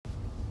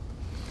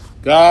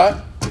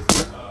God,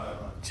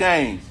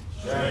 change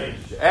the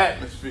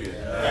atmosphere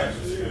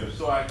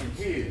so I can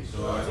hear,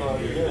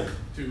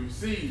 to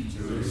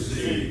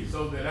receive,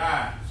 so that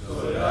I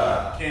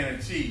can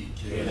achieve.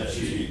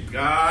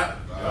 God,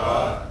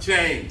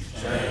 change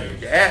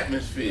the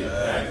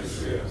atmosphere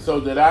so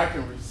that I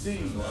can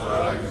receive,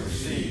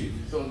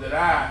 so that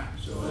I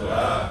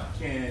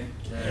can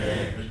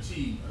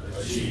achieve.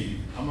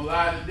 I'm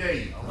alive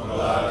today.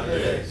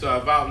 So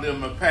I've outlived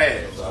my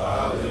past.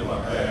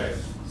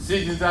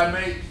 Decisions I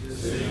make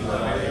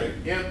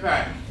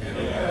impact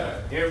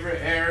every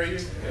area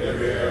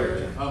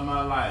of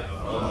my life.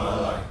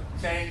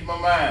 Change my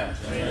mind.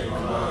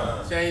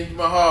 Change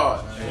my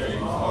heart.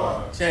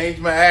 Change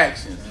my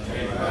actions.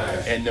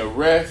 And the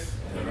rest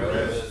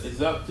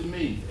is up to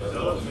me.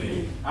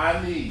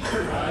 I need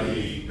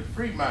to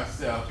free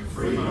myself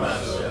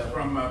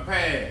from my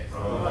past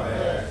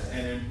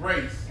and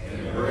embrace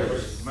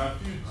my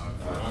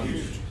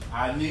future.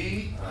 I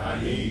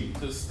need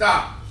to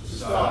stop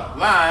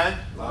lying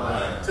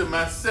to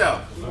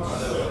myself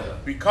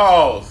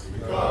because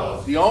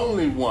the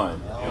only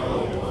one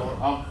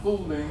I'm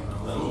fooling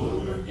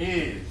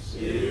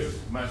is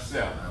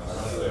myself.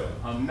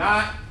 I'm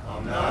not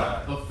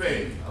a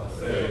failure.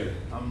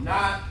 I'm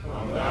not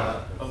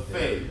a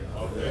failure.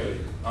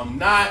 I'm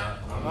not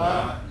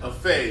a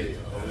failure.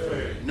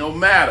 No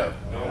matter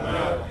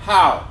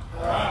how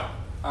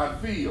I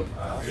feel,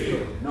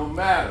 no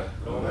matter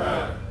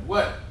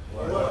what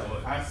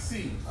I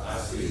see,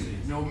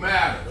 no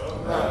matter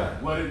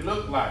what it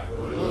looked like,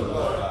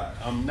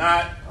 I'm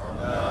not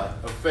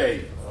a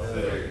failure.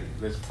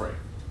 Let's pray.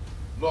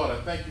 Lord,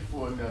 I thank you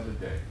for another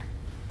day.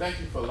 Thank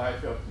you for life,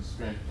 health, and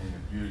strength, and the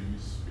beauty of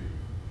your spirit.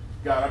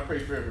 God, I pray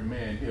for every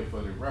man here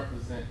for they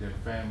represent their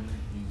family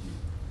in you.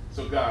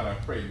 So God, I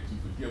pray that you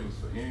forgive us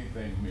for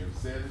anything we have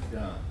said or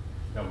done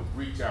that would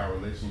breach our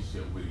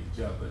relationship with each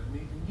other and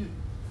even you.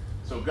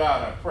 So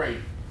God, I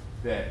pray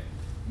that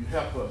you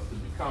help us to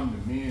become the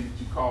men that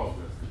you called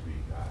us to be,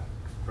 God,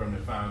 from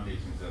the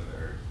foundations of the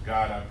earth.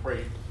 God, I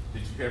pray that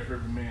you help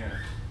every man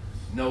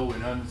know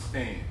and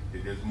understand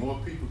that there's more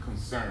people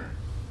concerned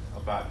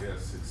about their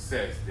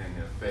success than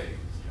their failures,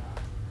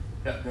 God.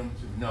 Help them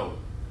to know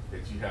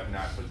that you have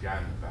not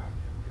forgotten about them,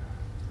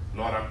 God.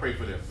 Lord, I pray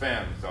for their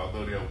families.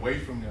 Although they're away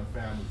from their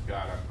families,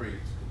 God, I pray that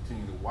you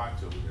continue to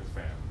watch over their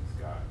families,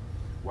 God,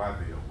 while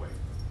they're away.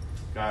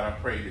 God, I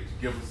pray that you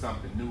give us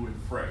something new and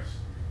fresh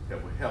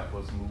that will help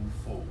us move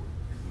forward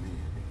as men.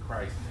 In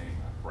Christ's name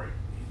I pray.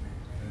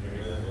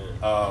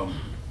 Amen.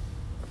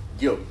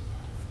 Guilt.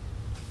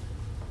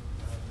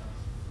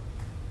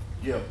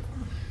 A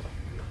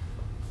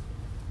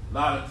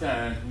lot of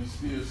times we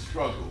still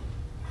struggle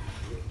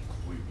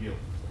with guilt.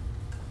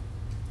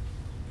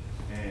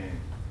 And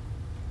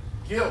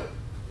guilt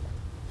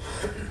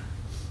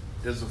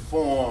is a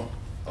form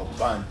of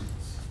bondage.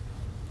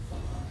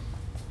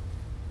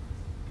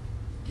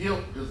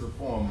 Guilt is a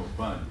form of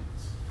bondage.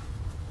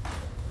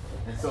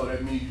 And so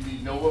that means you need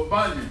to know what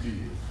bondage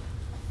is.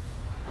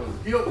 Because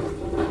guilt...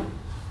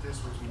 This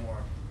was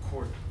more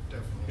court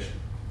definition. Okay.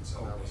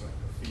 So that was like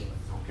the feeling.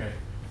 Okay.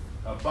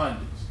 A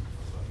bondage.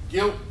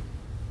 Guilt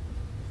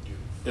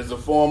is a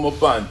form of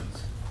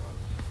bondage.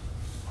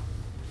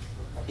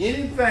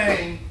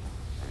 Anything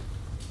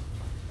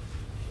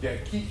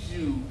that keeps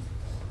you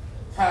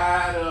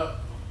tied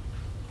up,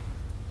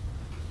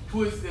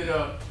 twisted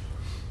up,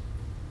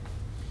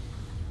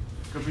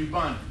 could be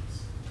bondage.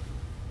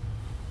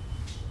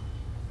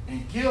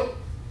 And guilt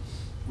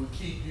will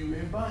keep you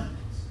in bondage.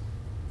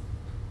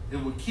 It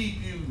will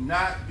keep you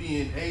not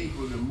being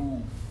able to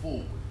move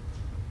forward.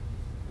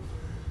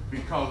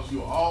 Because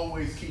you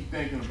always keep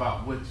thinking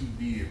about what you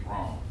did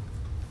wrong.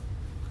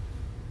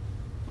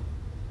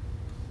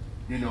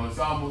 You know, it's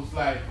almost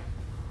like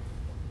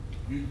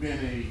you've been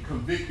a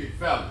convicted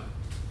felon.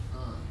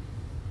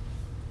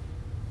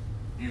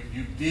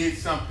 You did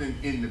something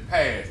in the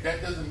past.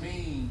 That doesn't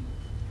mean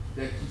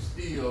that you're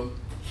still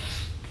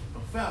a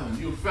felon.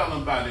 You're a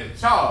felon by that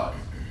charge,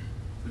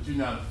 but you're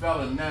not a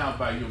felon now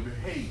by your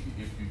behavior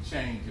if you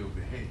change your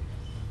behavior.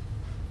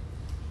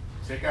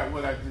 Check out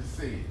what I just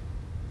said.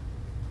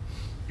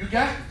 You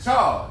got the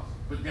charge,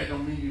 but that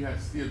don't mean you have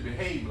to still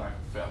behave like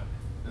a felon.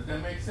 Does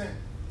that make sense?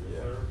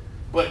 Yeah.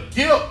 But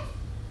guilt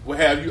will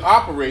have you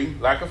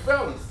operating like a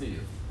felon still.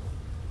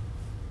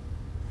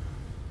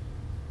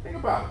 Think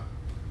about it.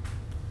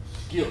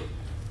 Guilt.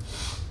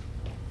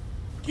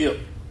 Guilt.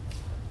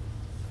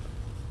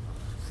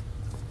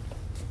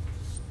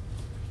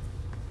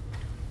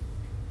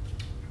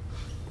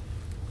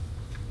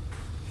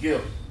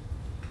 Guilt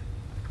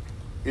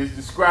is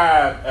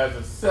described as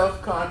a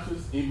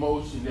self-conscious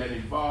emotion that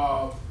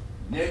involves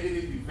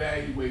negative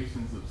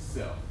evaluations of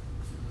self,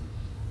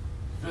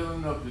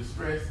 feeling of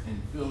distress,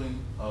 and feeling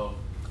of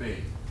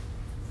failure.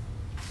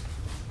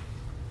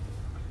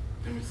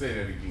 Let me say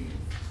that again.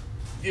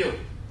 Guilt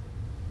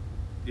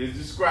is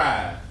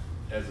described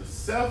as a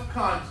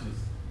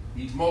self-conscious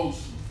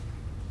emotion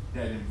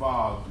that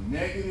involves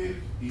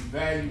negative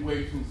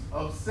evaluations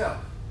of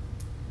self,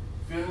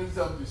 feelings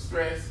of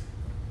distress,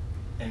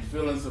 and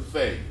feelings of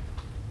failure.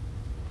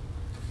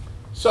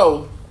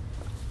 So,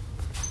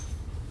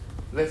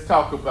 let's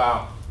talk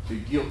about the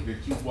guilt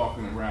that you're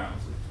walking around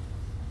with.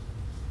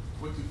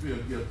 What you feel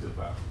guilty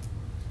about?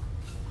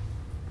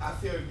 I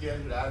feel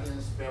guilty that I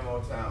didn't spend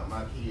more time with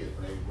my kids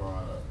when they were growing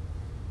up.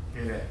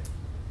 Hear that?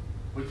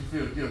 What you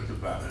feel guilty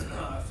about?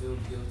 I feel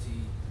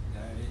guilty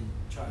that I didn't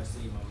try to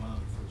save my mom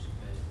before she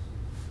passed.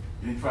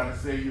 You didn't try to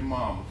save your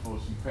mom before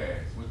she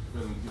passed. What you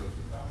feeling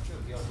guilty about? I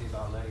feel guilty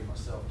about letting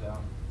myself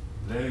down.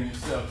 Letting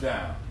yourself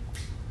down.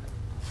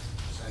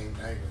 Same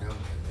thing with him, and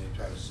they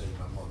try to save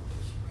my mother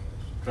before she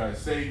passed. Try to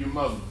save your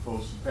mother before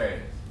she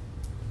passed.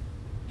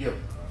 Guilt.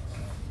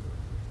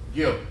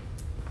 Guilt.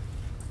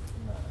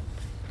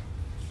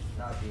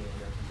 Not being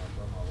there for my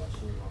grandma while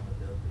she was on her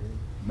deathbed.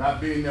 Not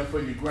being there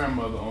for your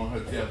grandmother on her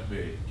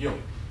deathbed.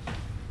 Guilt.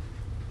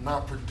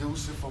 Not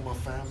producing for my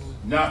family.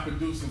 Not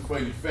producing for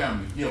your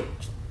family. Guilt.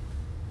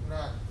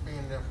 Not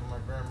being there for my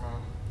grandma.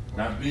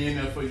 Not being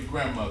there for your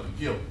grandmother.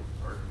 Guilt.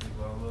 Hurting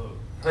people I love.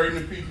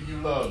 Hurting the people you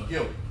love.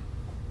 Guilt.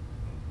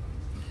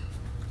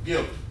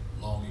 Guilt.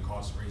 Long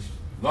incarceration.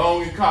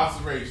 Long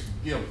incarceration.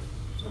 Guilt.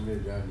 Somebody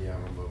died in the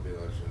automobile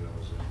accident.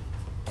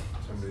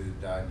 Somebody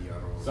died in the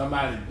automobile.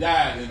 Somebody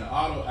died in an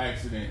auto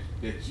accident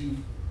that you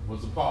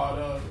was a part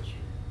of.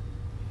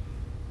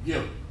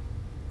 Guilt.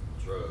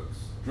 Drugs.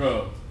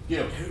 Drugs.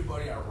 Guilt.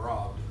 Everybody I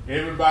robbed.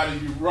 Everybody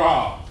you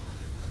robbed.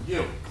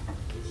 Guilt.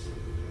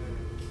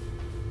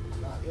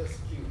 Not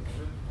executing.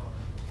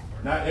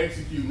 Not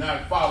execute.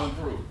 Not following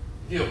through.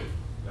 Guilt.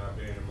 Not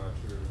being in my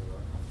children's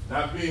life.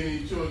 Not being in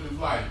your children's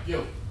life.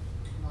 Guilt.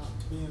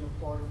 Not being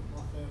a part of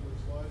my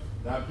family's life.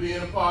 Not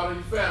being a part of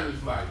your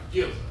family's life.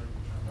 Guilt.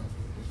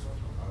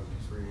 I was in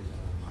prison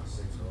when my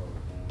 6-year-old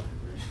was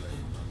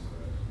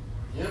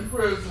born. In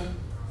prison,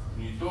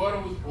 when your daughter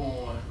was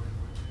born,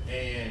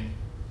 and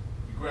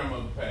your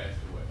grandmother passed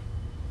away.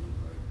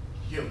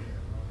 Guilt.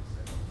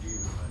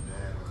 Leaving my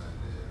dad when I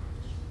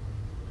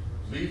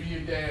did. Leaving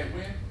your dad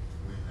when?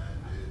 When I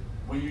did.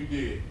 When you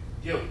did.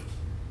 Guilt.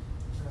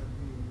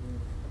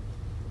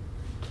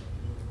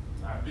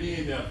 Not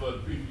being there for the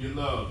people you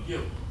love.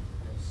 Guilt.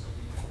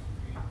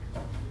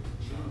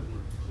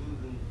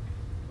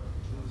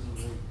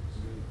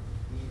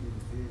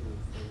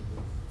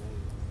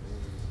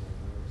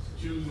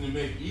 Choosing to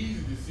make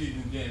easy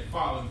decisions than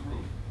following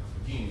through.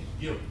 Again,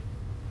 guilt.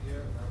 Yeah,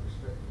 not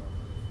respecting my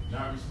mother.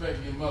 Not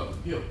respecting your mother.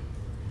 Guilt.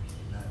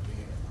 Not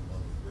being at my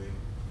mother's wedding.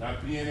 Not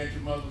being at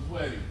your mother's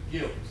wedding.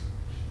 Guilt.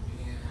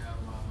 Being how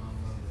my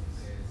mother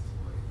passed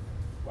away.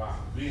 Wow.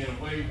 Being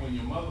away when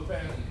your mother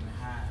passed away. Being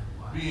high.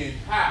 Why? Being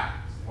high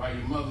while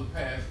your mother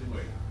passed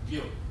away.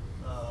 Guilt.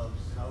 I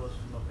was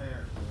from my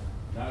parents.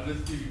 Now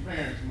listen to your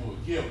parents more.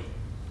 Guilt.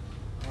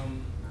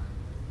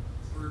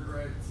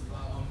 Regrets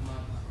about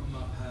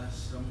my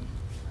past. I'm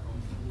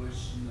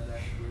wishing that I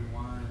could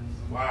rewind.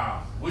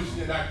 Wow. Wishing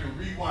that I could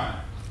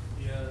rewind.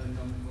 Yeah, and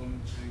I'm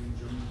going to change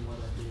what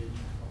I did.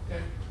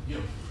 Okay.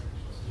 Guilt.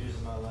 Years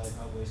of my life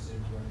I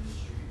wasted running the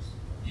streets.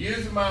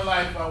 Years of my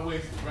life I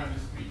wasted running the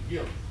street.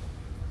 Guilt.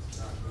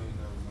 Not being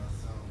there when my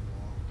son was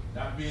born.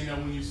 Not being there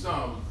when your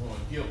son was born.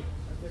 Guilt.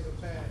 I think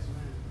a pass,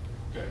 man.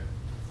 Okay.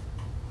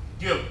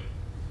 Guilt.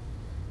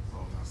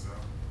 For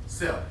myself.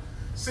 Self.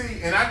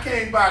 See, and I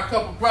came by a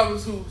couple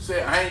brothers who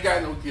said, I ain't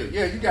got no guilt.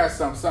 Yeah, you got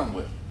something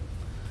somewhere.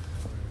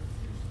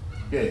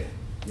 Yeah.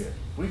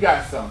 We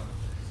got something.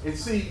 And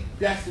see,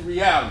 that's the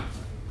reality.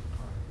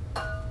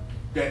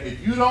 That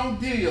if you don't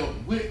deal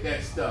with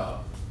that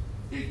stuff,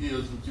 it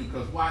deals with you.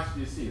 Because watch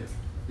this here.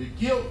 The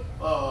guilt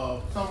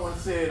someone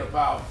said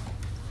about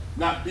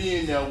not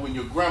being there when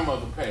your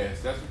grandmother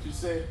passed. That's what you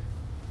said?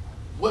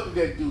 What did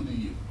that do to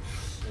you?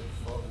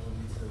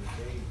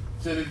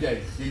 To the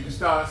day. Did you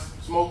start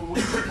smoking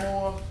weed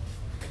more?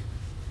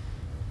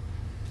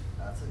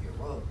 I took it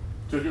rough.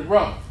 Took it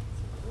rough.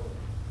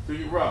 Took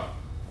it rough.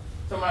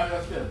 Somebody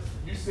else said,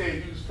 you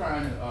said you was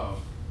trying to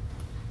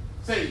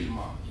save your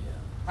mom. Yeah.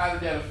 How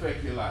did that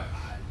affect your life?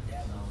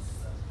 At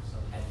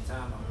the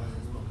time I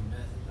wasn't smoking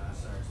meth, and I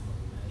started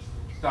smoking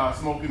meth. Start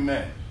smoking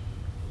meth.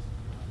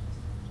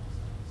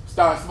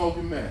 Start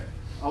smoking meth.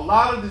 A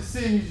lot of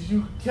decisions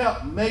you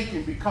kept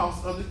making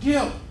because of the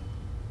guilt.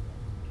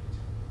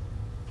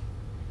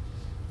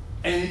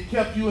 And it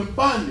kept you in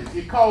bondage.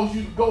 It caused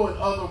you to go in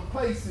other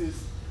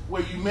places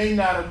where you may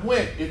not have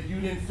went if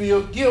you didn't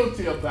feel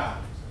guilty about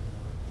it.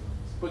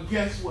 But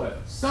guess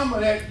what? Some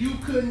of that you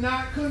could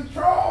not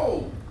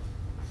control.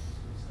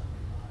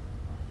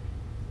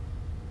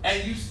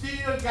 And you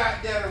still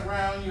got that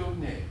around your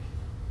neck.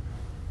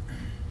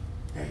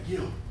 That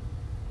guilt.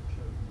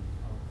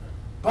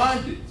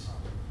 Bondage.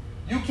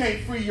 You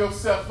can't free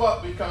yourself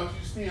up because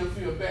you still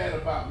feel bad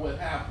about what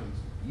happened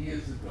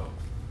years ago.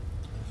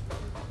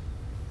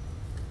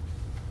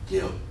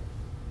 Guilt.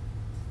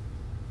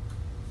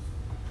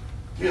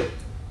 Guilt.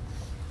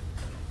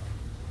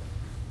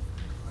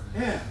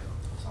 Yeah.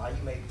 So how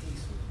you make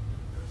peace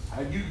with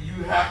it?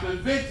 You have to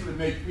eventually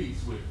make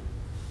peace with it.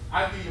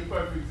 I'll give you a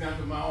perfect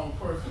example of my own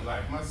personal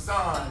life. My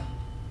son,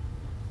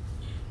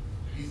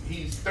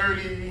 he's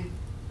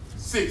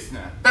 36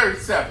 now,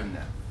 37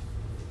 now.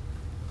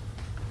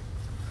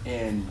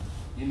 And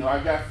You know,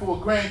 I got 4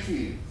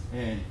 grandkids,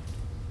 and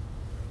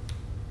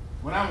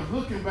when I was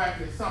looking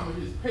back at some of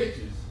his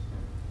pictures,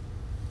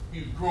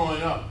 he was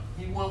growing up.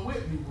 He wasn't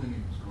with me when he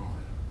was growing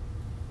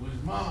up, with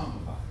his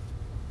mom a lot.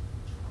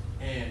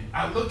 And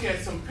I look at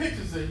some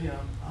pictures of him,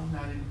 I'm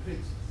not in the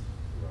pictures.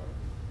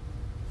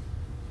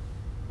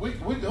 We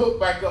could hook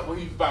back up when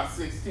he was about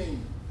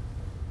 16.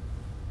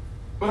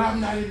 But I'm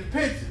not in the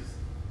pictures.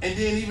 And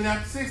then even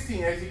after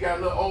 16, as he got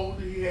a little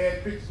older, he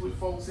had pictures with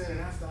folks in it,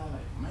 and I started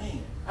like,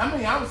 man. I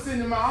mean, I was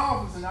sitting in my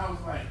office, and I was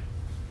like,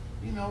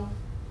 you know,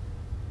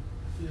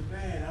 I feel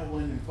bad I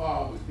wasn't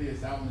involved with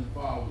this, I wasn't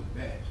involved with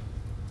that.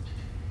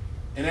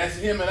 And as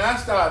him and I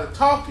started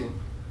talking,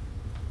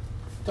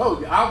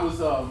 told you,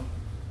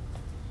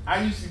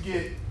 I used to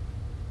get,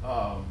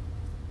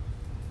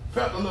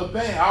 felt a little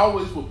bad. I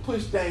always would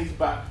push things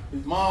about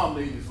his mom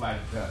ladies like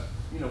that.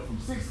 You know, from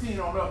 16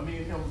 on up, me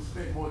and him would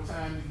spend more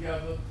time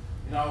together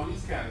and all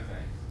these kind of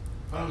things.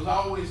 But I was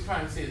always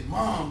trying to say his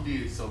mom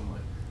did so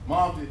much.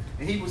 Mom did,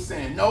 and he was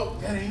saying,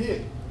 nope, that ain't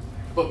it.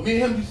 But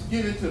me and him used to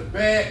get into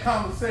bad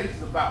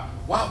conversations about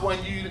why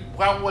wasn't you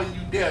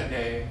there,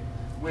 Dad?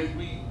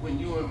 When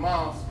you and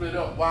Mom split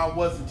up, why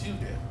wasn't you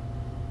there?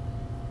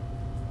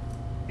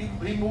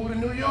 He moved to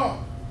New York.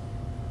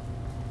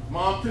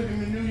 Mom took him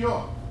to New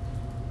York.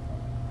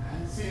 I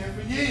didn't see him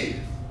for years.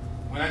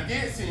 When I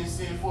did see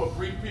him for a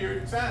brief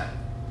period of time.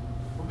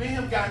 But me and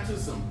him got into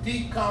some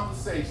deep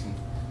conversations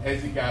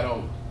as he got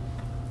older.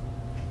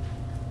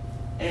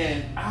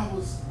 And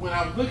when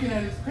I was looking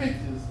at his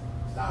pictures,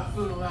 I started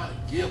feeling a lot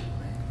of guilt,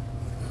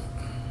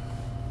 man.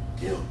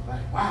 Guilt,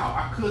 like, wow,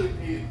 I could have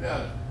did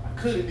better. I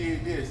could have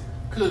did this,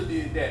 could have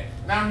did that.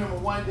 And I remember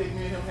one day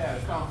me and him had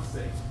a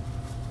conversation.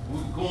 We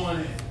were going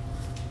in,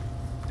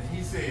 and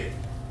he said,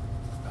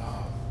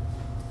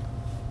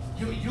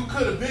 you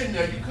could have been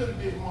there, you could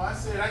have did more. I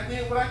said, I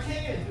did what I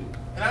can do.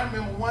 And I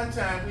remember one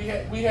time we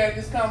had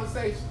this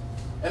conversation,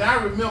 and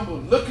I remember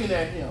looking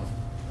at him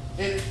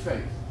in his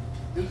face.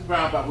 This was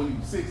around about when he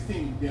was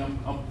 16.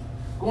 I'm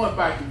going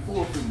back and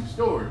forth in the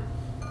story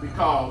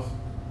because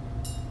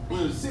when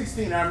he was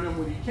 16, I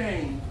remember when he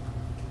came,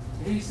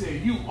 and he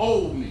said, you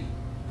owe me.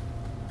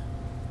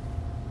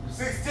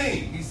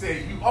 16, he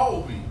said, you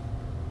owe me.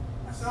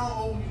 I said, I don't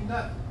owe you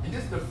nothing. And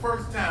this is the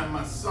first time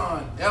my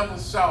son ever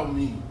saw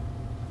me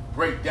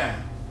break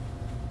down.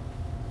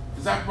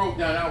 Because I broke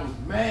down, I was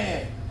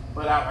mad.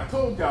 But I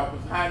told y'all,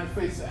 behind the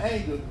face of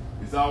anger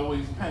is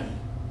always pain.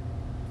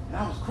 And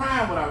I was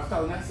crying when I was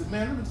talking. I said,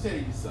 man, let me tell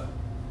you something.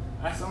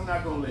 I said, I'm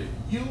not going to let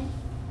you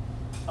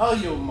or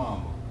your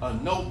mama or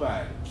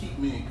nobody keep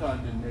me in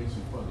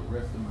condemnation for the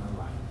rest of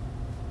my life.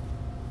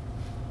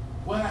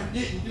 What I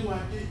didn't do, I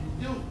didn't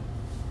do.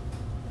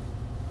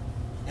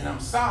 And I'm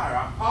sorry,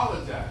 I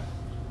apologize.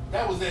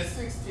 That was at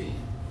 16.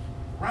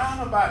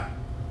 Round about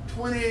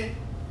 28,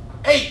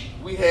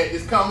 we had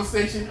this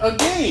conversation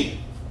again.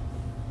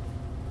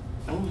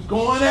 And we was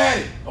going at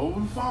it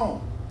over the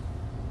phone.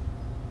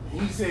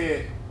 And he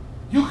said,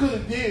 you could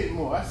have did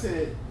more. I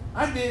said,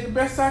 I did the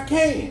best I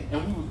can.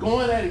 And we was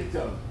going at each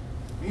other.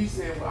 And he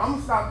said, well, I'm going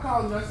to stop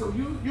calling you. I said,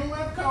 you don't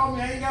have to call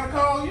me. I ain't got to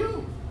call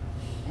you.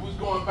 We was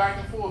going back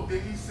and forth.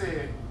 Then he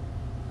said,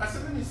 I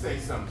said, let me say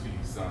something to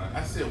you, son.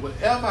 I said,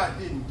 whatever I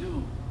didn't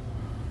do,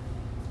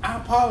 I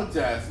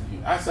apologize to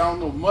you. I said, I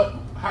don't know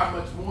how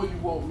much more you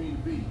want me to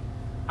be.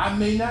 I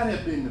may not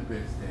have been the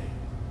best dad.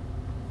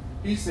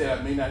 He said,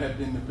 I may not have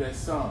been the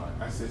best son.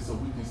 I said, so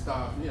we can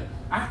start from here.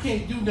 I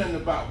can't do nothing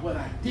about what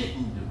I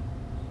didn't do.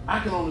 I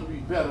can only be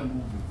better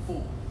moving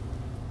forward.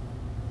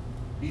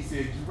 He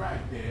said, you're right,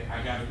 Dad.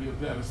 I got to be a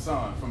better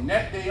son. From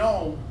that day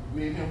on,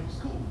 me and him was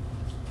cool.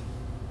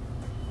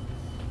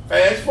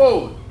 Fast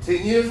forward,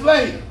 10 years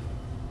later,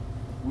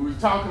 we were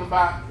talking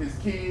about his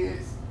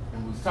kids,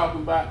 and we was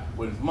talking about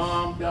what his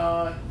mom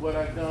done, what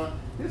I done.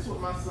 This is what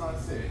my son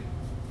said.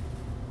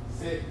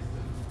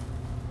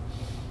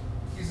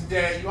 He said,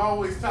 Dad, you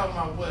always talking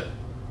about what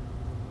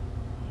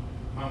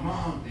my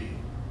mom did.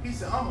 He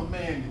said, I'm a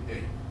man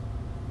today.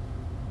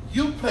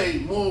 You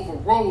played more of a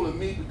role in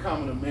me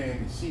becoming a man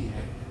than she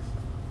has.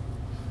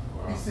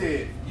 Wow. He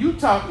said, you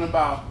talking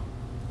about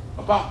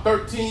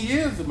 13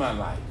 years of my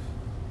life.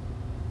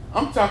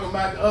 I'm talking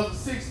about the other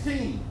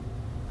 16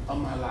 of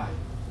my life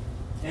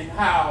and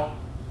how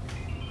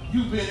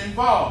you've been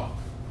involved.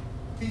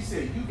 He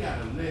said, you got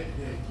to let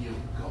that guilt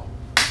go.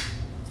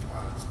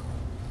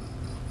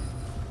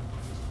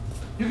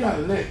 You got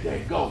to let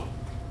that go.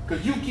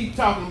 Because you keep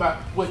talking about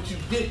what you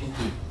didn't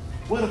do.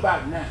 What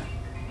about now?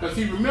 Because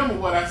he remembered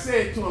what I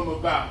said to him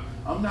about,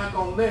 I'm not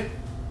going to let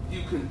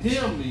you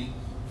condemn me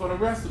for the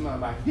rest of my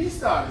life. He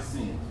started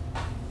seeing it.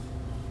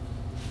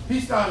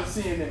 He started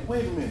seeing that,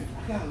 wait a minute,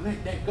 I got to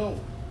let that go.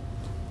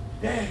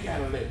 Dad got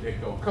to let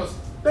that go. Because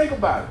think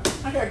about it.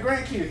 I got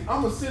grandkids.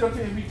 I'm going to sit up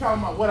here and be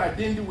talking about what I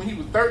didn't do when he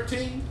was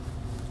 13.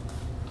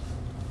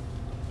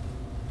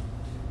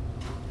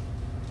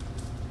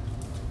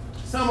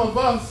 Some of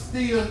us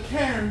still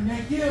carrying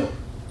that guilt.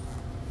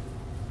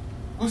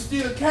 We're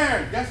still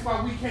carrying. That's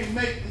why we can't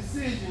make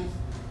decisions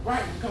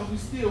right, because we're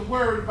still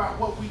worried about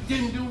what we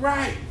didn't do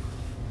right.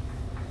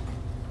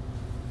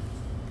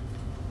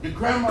 Your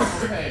grandmama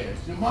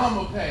passed. Your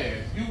mama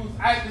passed. You was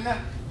acting out.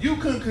 You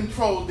couldn't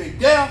control their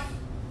death.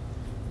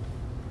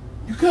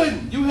 You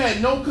couldn't. You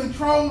had no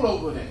control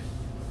over that.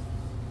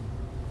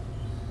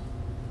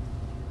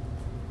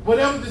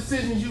 Whatever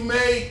decisions you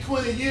made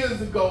 20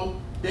 years ago,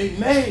 they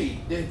made.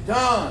 They're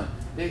done.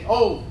 They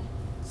over.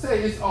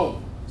 Say it's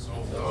over. It's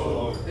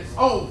over. It's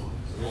over.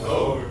 It's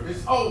over.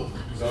 It's over.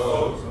 It's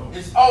over.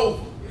 It's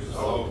over. It's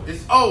over.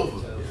 It's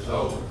over. It's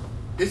over.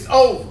 It's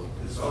over.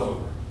 It's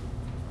over.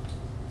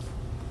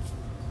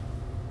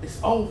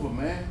 It's over,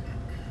 man.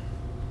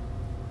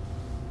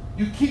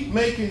 You keep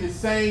making the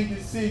same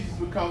decisions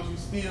because you're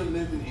still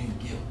living in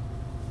guilt.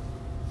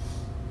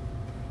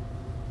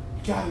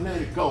 You gotta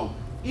let it go.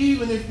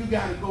 Even if you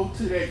gotta go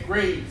to that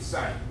grave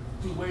site,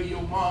 to where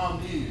your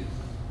mom is,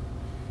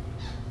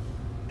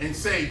 and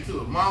say to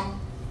her, Mama,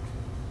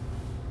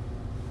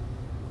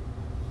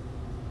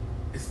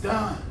 it's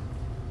done.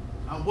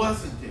 I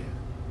wasn't there.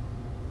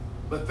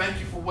 But thank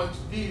you for what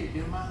you did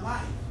in my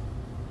life.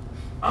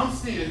 I'm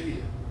still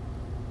here.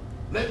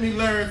 Let me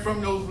learn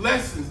from those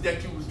lessons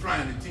that you was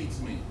trying to teach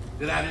me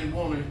that I didn't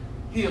want to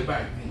hear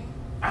back then.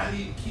 I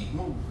need to keep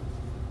moving.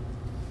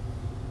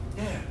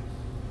 Yeah.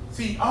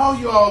 See, all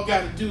y'all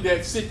got to do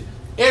that.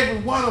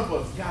 Every one of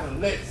us got to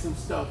let some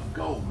stuff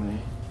go,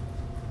 man.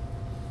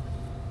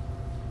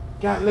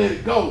 Got to let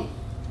it go.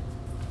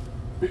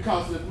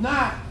 Because if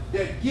not,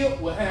 that guilt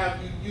will have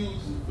you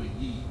using for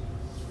years.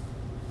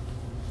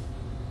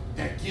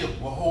 That guilt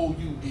will hold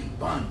you in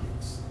bondage.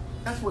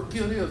 That's what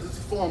guilt is. It's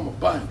a form of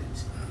bondage.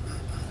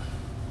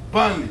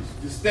 Bondage,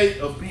 the state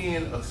of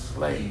being a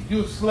slave.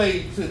 You're a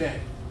slave to that.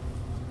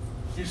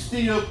 You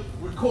still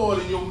record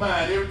in your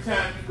mind every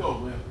time you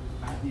go, well,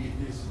 I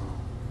did this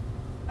wrong.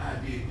 I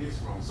did this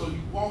wrong. So you're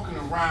walking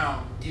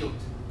around guilty,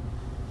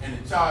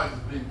 and the charge has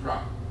been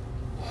dropped.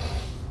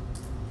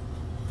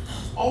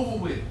 Over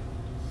with.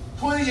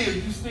 20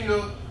 years, you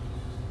still,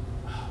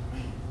 oh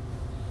man.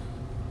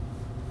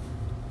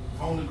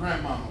 If only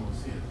grandmama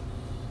was here.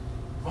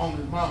 If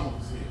only mama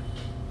was here.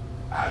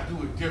 I'd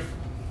do it different.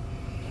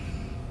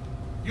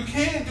 You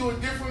can do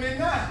it differently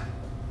now.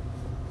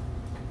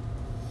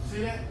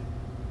 See that?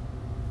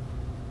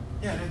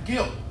 Yeah, that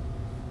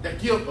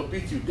guilt will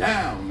beat you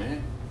down,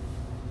 man.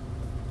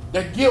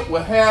 That guilt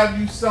will have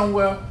you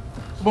somewhere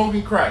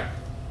smoking crack.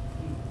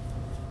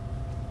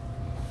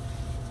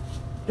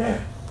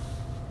 Yeah.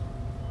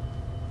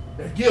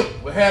 That guilt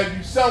will have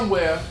you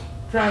somewhere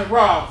trying to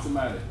rob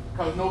somebody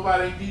because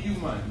nobody give you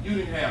money. You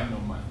didn't have no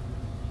money.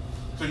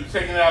 So you're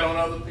taking it out on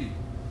other people.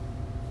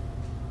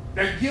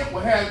 That guilt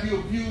will have you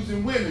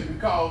abusing women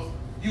because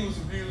you was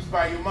abused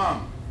by your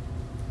mama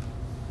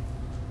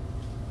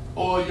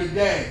or your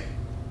dad.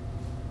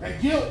 That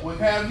guilt will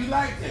have you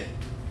like that.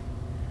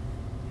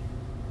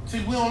 See,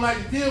 we don't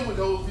like to deal with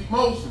those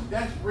emotions.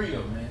 That's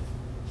real, man.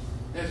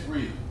 That's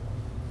real.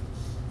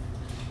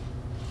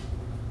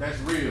 That's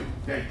real,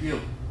 that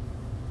guilt.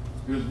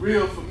 It was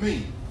real for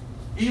me.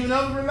 Even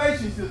other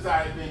relationships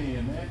I had been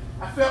in, man.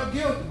 I felt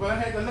guilty, but I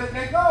had to let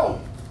that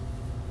go.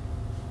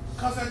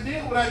 Because I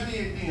did what I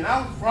did then.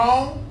 I was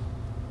wrong.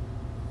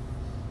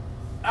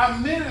 I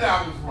admitted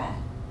I was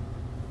wrong.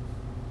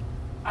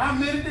 I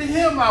admitted to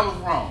him I was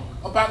wrong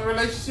about the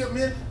relationship,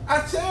 man.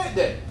 I said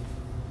that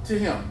to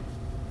him.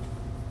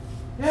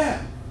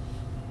 Yeah.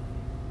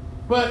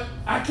 But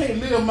I can't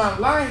live my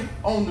life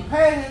on the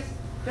past.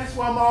 That's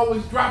why I'm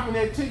always dropping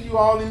that to you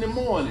all in the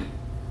morning.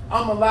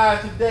 I'm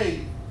alive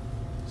today,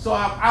 so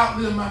I've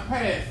outlived my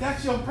past.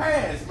 That's your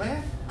past,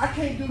 man. I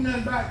can't do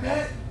nothing about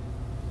that.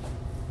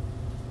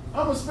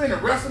 I'm going to spend the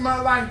rest of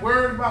my life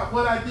worried about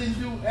what I didn't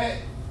do at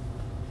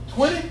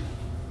 20.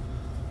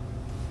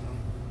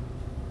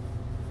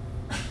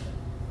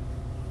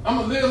 I'm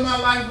going to live my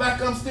life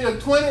like I'm still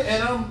 20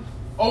 and I'm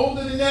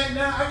older than that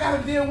now. I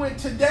got to deal with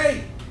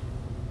today.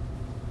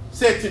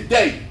 Said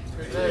today.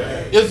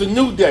 Today. It's a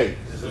new day.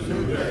 It's a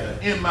new day.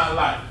 In my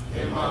life.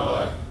 In my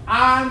life.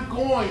 I'm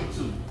going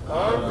to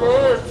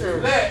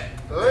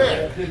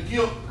let the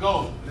guilt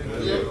go. The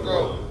guilt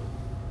go.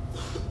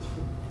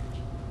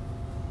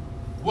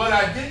 What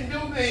I didn't do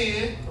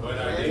then,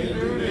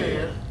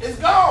 It's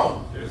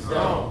gone. It's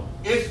gone.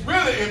 It's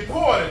really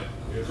important.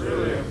 It's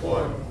really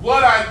important.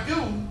 What I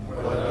do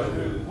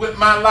with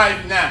my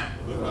life now.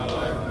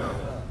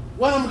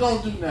 What am I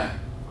going to do now?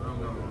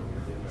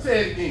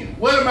 Say it again.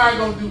 What am I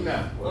going to do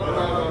now? What am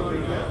I going to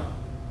do now?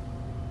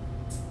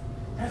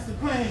 That's the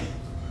plan.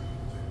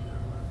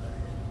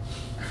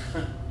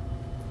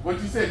 What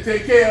you said,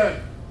 take care of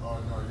it. Oh,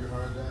 no, you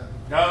heard that?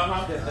 Uh-huh. I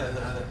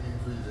didn't mean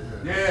for you to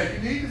hear. Yeah, you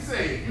need to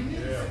say it. You need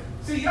to say it.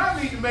 See,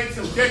 y'all need to make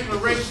some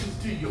declarations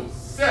to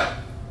yourself.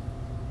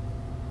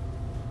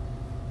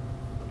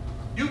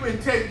 You've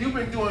been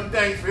doing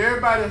things for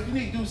everybody else. You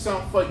need to do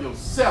something for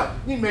yourself.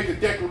 You need to make a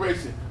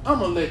declaration. I'm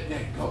going to let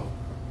that go.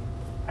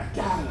 I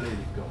got to let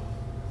it go.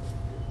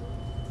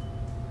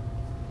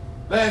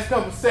 Last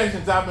couple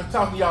sessions, I've been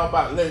talking to y'all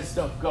about letting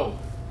stuff go.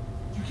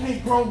 You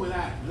can't grow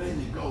without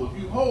letting it go.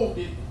 If you hold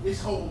it,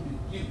 it's holding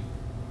you.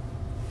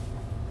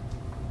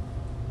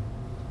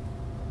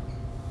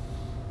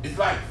 It's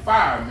like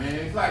fire, man.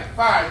 It's like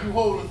fire. You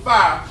holding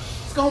fire,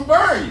 it's gonna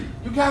burn you.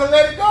 You gotta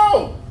let it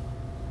go.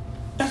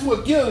 That's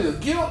what guilt is.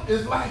 Guilt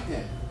is like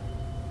that.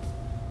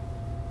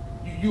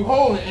 You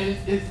hold it and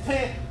it's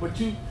tense, but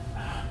you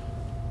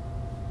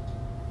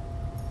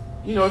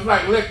know, it's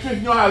like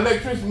electricity. You know how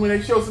electricity, when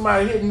they show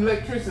somebody hitting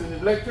electricity, and the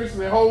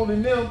electricity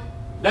holding them,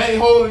 they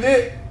ain't holding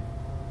it.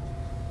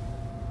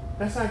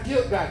 That's how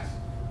guilt got you.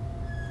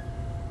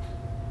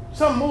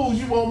 Some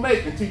moves you won't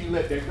make until you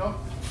let that go.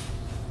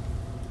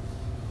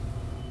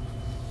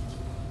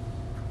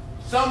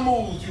 Some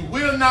moves you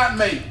will not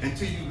make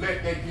until you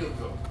let that guilt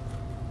go.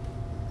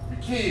 The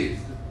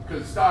kids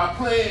could start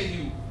playing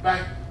you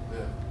back.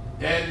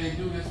 Daddy didn't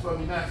do this for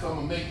me now, so I'm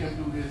going to make him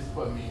do this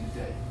for me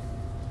today.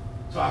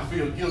 So I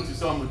feel guilty,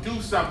 so I'm going to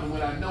do something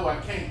when I know I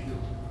can't do it.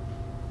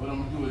 But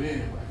I'm going to do it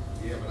anyway.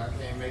 Yeah, but I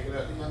can't make it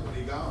up to him, but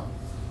he gone.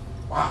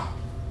 Wow.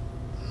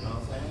 You know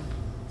what I'm saying?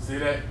 See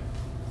that?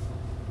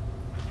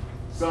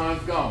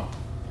 Son's gone.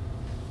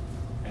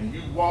 And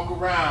you walk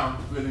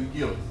around feeling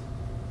guilty.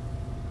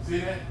 See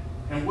that?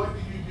 And what do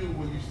you do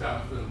when you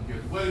start feeling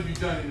guilty? What have you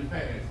done in the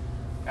past?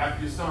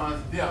 After your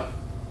son's death,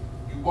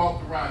 you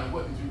walked around and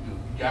what did you do?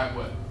 You got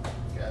what?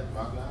 Got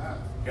drunk and high.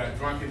 Got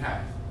drunk and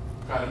high.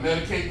 Try to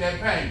medicate that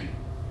pain.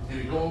 Did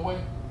it go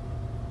away?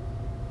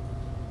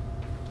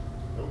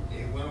 Nope.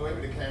 It went away,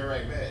 but it came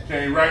right back.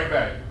 Came right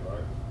back.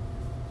 Right.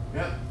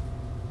 Yep.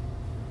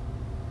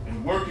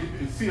 And working,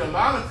 and see, a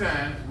lot of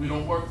times we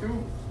don't work through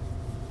it.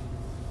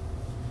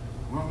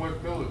 We don't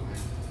work through it, man.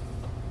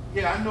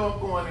 Yeah, I know I'm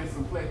going in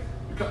some places,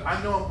 because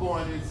I know I'm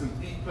going in some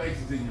deep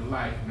places in your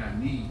life, and I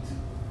need to,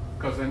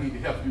 because I need to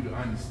help you to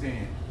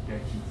understand that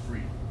you're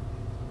free.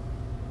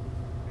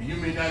 And you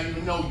may not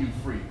even know you're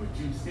free, but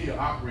you still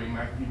operating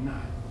like you're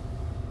not.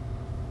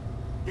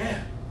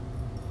 Yeah.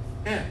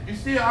 Yeah, you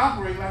still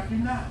operate like you're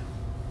not.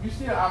 You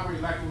still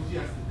operate like it was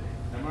yesterday.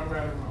 Am I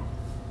right or wrong?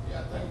 Yeah,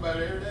 I think about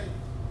it every day.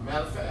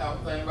 Matter of fact, I was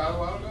thinking about it a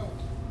while ago.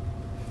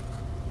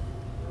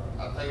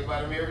 I think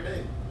about him every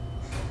day.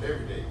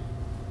 Every day.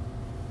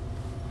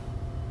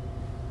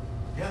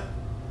 Yeah.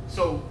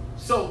 So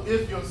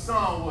if your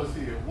son was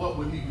here, what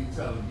would he be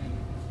telling you?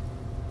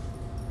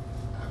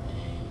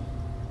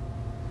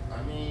 I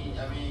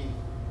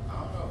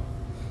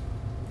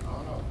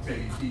don't know. Tell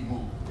you keep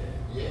moving, Dad.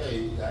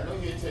 Yeah, I know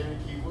he'll tell me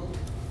to keep moving.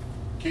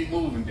 Keep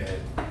moving, Dad.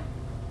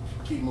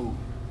 Keep moving.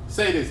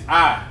 Say this,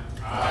 I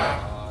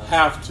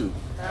have to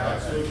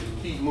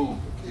keep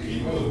moving.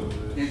 Keep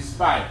moving. In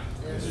spite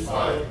In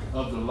spite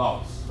of the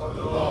loss. of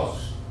the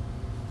loss.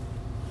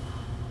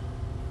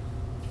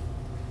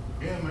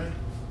 Yeah, man.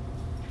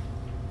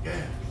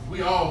 Yeah.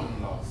 We all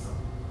done lost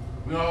something.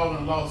 We all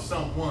done lost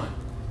someone.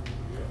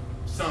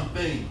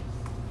 Something.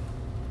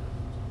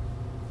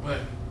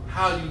 But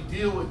how you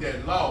deal with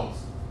that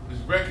loss is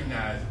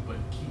recognize it, but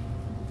keep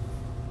moving.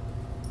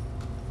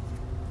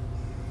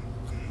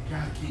 You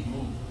gotta keep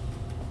moving.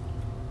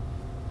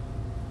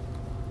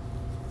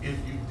 If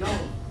you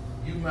don't,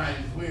 you might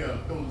as well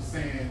throw the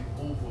sand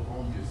over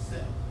on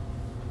yourself.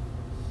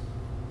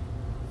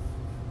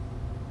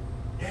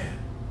 Yeah.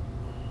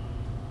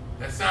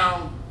 That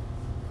sounds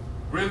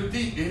really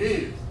deep. It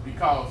is,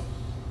 because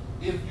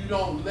if you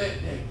don't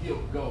let that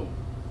guilt go,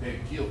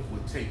 that guilt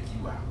will take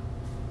you out.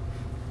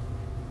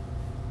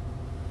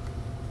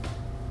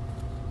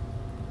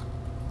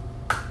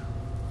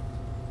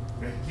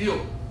 That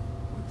guilt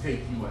will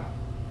take you out.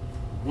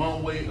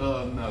 One way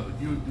or another.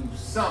 You'll do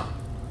something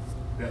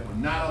that will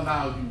not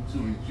allow you to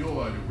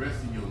enjoy the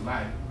rest of your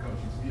life because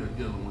you're still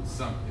dealing with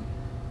something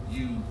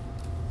you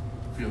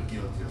feel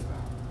guilty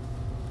about.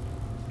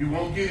 You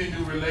won't get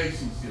into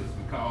relationships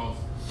because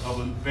of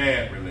a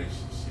bad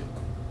relationship.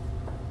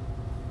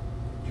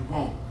 You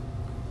won't.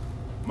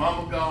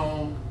 Mama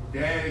gone,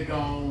 daddy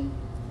gone,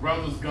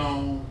 brother's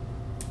gone,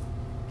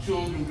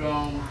 children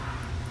gone,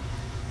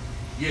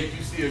 yet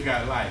you still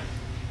got life.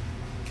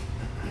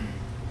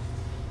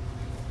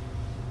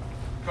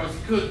 Because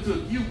he could have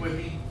took you, but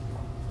he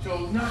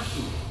chose not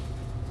to.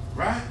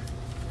 Right?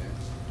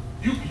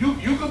 You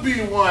could be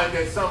the one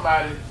that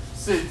somebody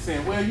sits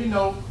saying, well, you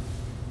know,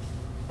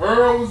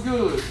 Earl was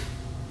good.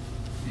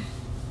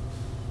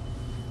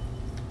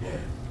 Yeah.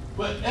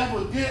 But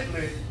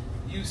evidently,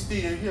 you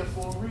still here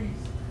for a reason.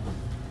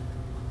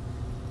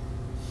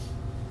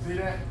 See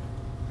that?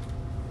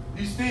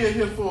 You still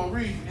here for a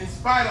reason. In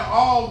spite of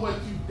all what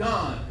you've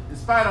done, in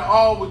spite of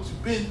all what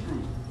you've been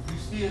through, you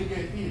still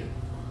get here.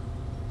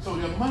 So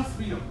there must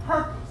be a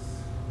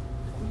purpose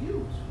for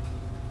you.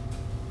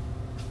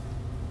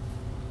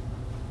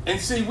 And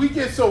see, we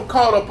get so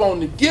caught up on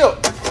the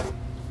guilt.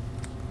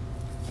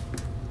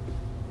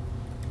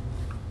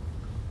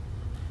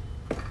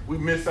 We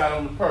miss out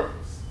on the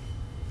purpose.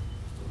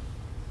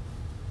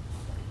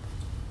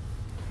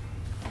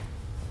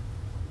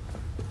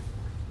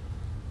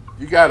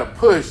 You got to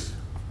push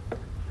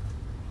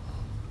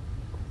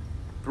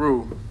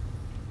through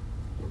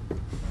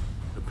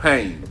the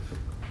pain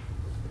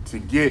to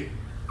get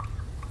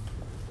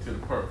to the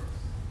purpose.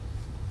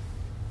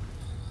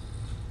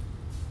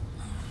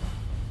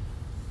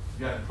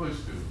 You got to push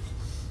through.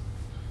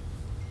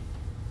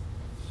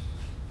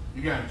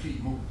 You got to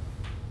keep moving.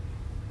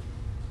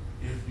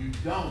 If you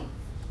don't,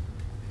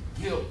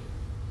 guilt will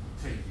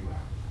take you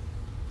out.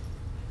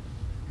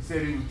 He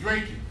said he was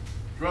drinking,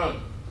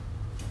 drugging.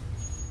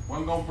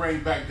 Wasn't going to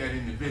bring back that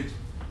individual.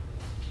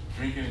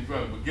 Drinking and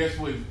drugging. But guess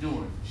what he's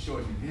doing? He's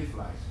shortening his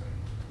lifespan.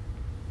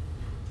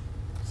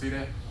 See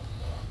that?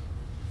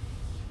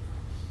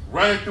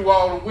 Running through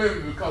all the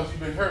women because you've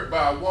been hurt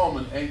by a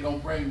woman ain't going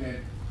to bring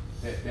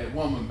that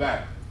woman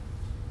back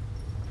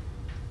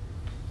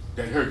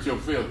that hurt your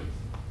feelings.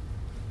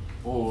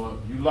 Or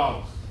you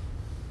lost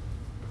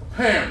a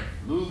parent,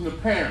 losing a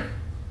parent.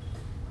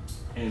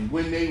 And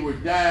when they were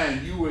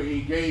dying, you were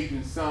engaged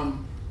in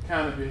some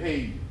kind of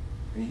behavior.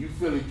 And you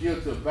feeling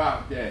guilty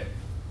about that,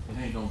 it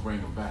ain't going to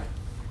bring them back.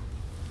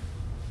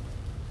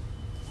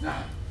 It's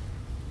not.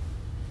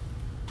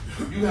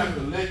 You have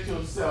to let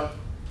yourself,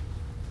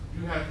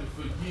 you have to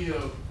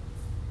forgive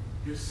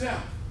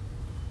yourself.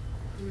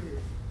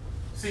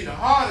 See, the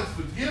hardest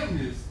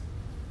forgiveness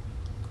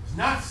is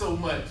not so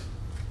much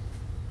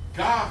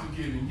God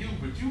forgiving you,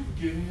 but you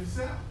forgiving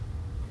yourself.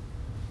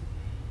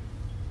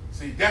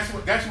 See, that's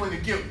when the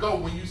guilt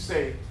goes, when you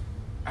say,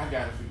 I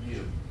gotta forgive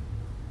you.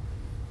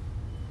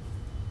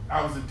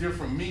 I was a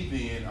different me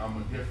then, I'm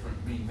a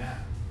different me now.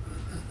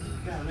 You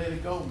gotta let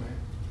it go, man.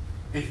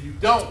 If you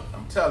don't,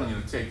 I'm telling you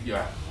to take you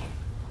out.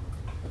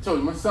 I told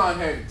you, my son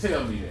had to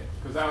tell me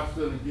that, because I was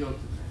feeling guilty,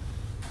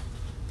 man.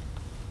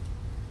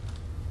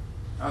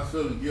 I was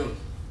feeling guilty.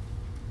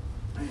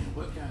 Man,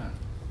 what kind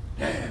of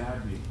dad I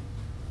be?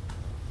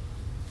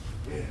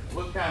 Yeah,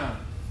 what kind of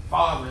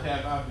father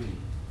have I been?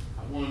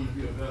 I wanted to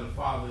be a better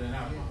father than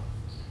I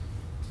was.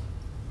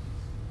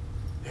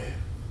 Yeah.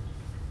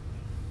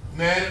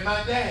 Mad at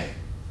my dad.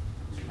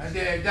 My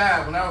dad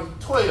died when I was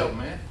 12,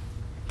 man.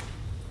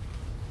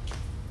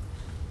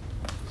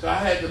 So I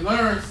had to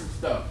learn some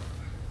stuff.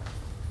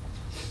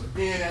 But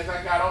then as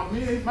I got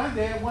older, my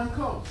dad wasn't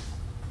close.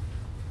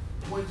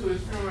 Went to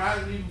his funeral, I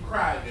didn't even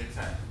cry at that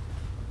time.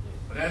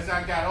 But as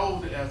I got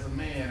older as a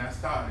man, I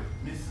started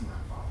missing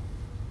my father.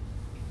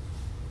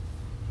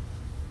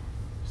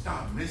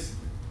 Started missing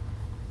him.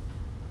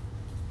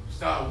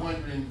 Started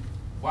wondering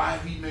why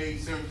he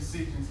made certain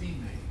decisions he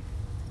made.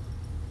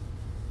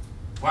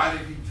 Why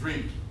did he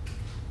drink,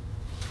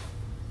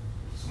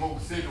 smoke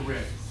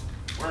cigarettes,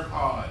 work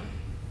hard,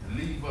 and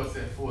leave us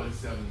at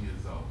 47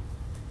 years old?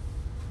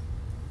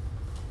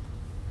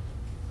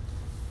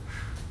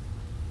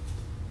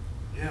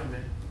 Yeah,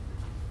 man.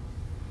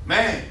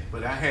 Man,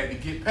 but I had to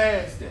get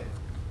past that.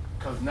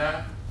 Because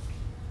now,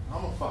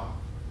 I'm a father.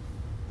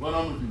 What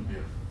I'm going to do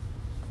different?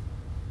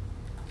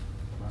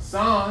 My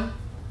son,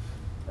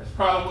 that's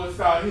probably what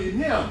started hitting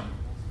him,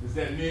 is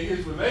that me and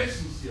his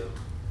relationship,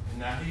 and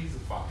now he's a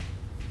father.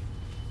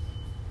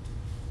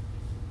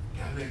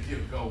 You gotta let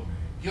guilt go, man.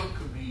 Guilt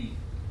could be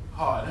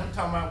hard. I'm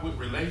talking about with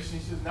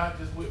relationships, not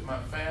just with my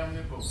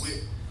family, but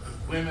with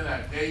women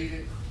I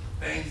dated,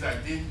 things I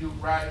didn't do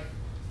right,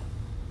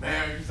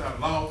 marriages I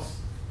lost.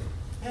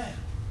 Yeah,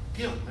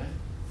 guilt, man.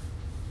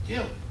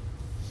 Guilt.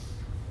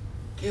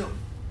 Guilt.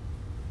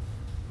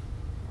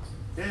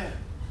 Yeah,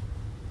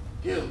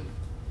 guilt.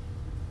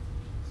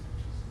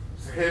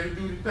 It's a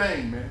heavy-duty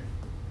thing, man.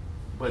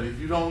 But if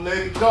you don't let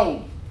it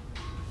go,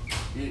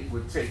 it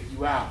will take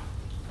you out.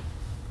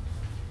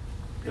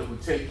 It will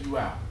take you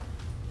out.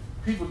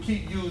 People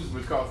keep using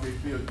because they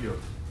feel guilty.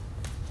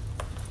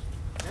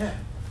 Yeah.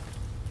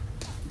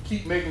 You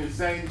keep making the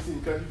same decision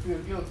because you feel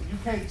guilty. You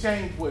can't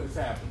change what has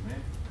happened,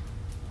 man.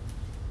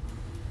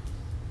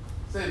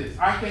 Say this.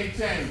 I can't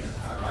change.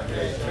 I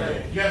can't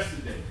change.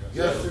 Yesterday.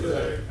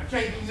 Yesterday. I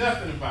can't do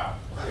nothing about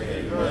it. I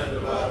can't do nothing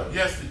about it.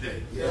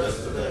 Yesterday.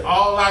 Yesterday.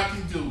 All I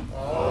can do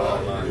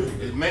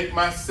is make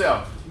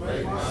myself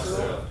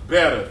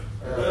better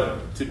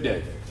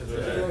today.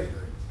 Today.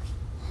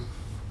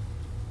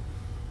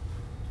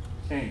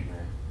 Can't,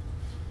 man.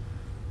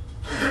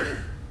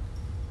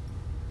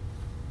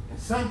 And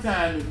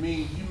sometimes it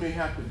means you may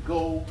have to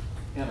go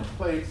in a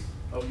place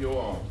of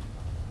your own.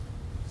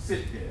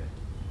 Sit there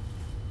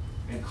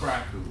and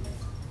cry through it.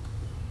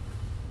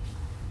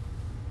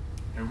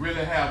 And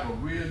really have a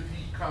real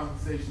deep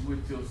conversation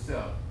with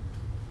yourself.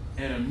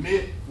 And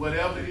admit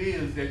whatever it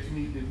is that you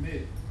need to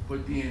admit.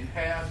 But then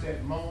have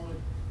that moment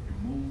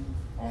and move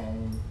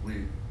on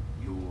with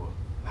your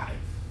life.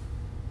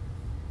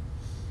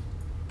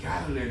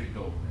 Gotta let it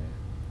go, man.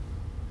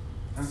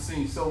 I've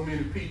seen so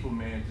many people,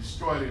 man,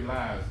 destroy their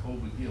lives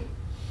over guilt.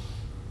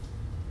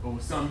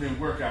 Over something didn't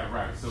work out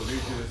right, so they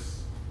just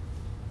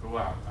go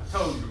out. I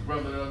told you the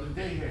brother the other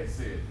day had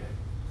said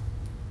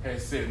that.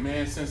 Had said,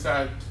 man, since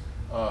I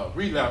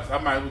relapsed, I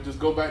might as well just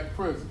go back to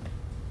prison.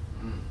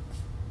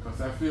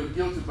 Because I feel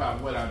guilty about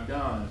what I've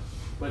done,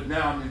 but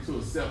now I'm into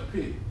a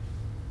self-pity.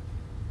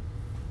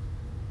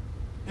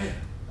 Yeah.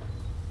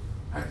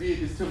 I did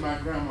this to my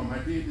grandma. I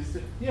did this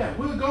to... Yeah,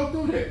 we'll go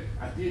through that.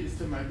 I did this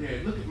to my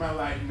dad. Look at my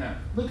life now.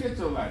 Look at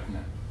your life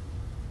now.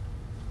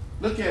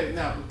 Look at it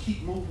now, but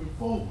keep moving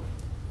forward.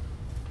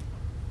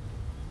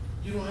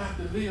 You don't have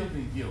to live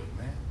in guilt,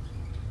 man.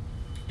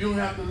 You don't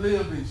have to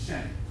live in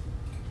shame.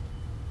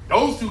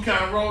 Those two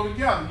kind of roll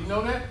together. You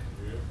know that?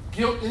 Yeah.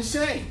 Guilt and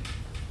shame.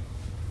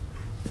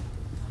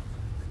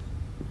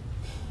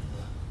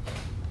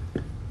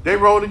 They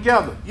roll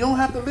together. You don't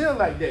have to live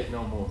like that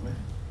no more, man.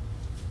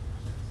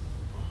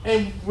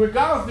 And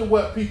regardless of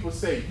what people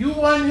say, you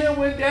wasn't here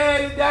when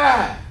Daddy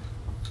died.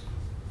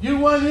 You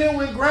wasn't here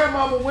when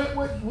Grandmama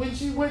when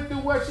she went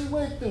through what she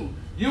went through.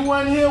 You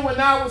wasn't here when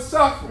I was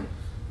suffering.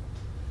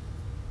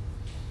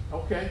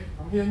 Okay,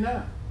 I'm here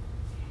now.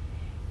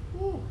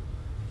 Ooh,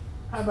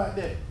 how about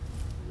that?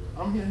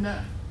 I'm here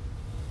now.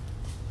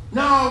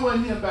 No, I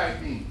wasn't here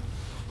back then.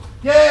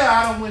 Yeah,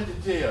 I done went to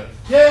jail.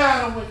 Yeah,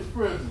 I done went to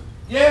prison.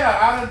 Yeah,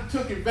 I done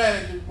took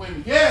advantage of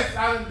women. Yes,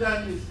 I done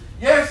done this.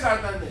 Yes,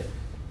 I done that.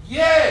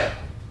 Yeah,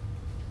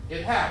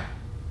 it happened.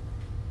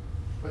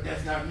 But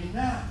that's not me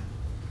now.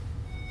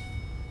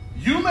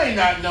 You may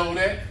not know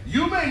that.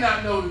 You may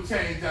not know the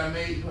change I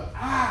made, but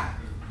I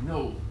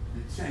know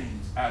the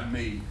change I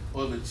made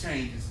or the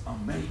changes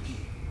I'm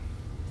making.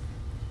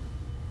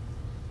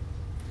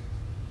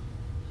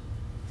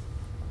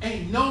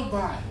 Ain't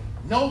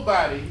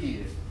nobody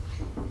here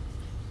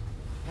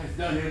has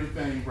done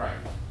everything right.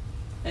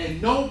 And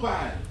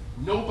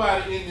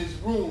nobody in this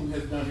room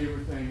has done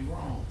everything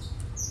wrong.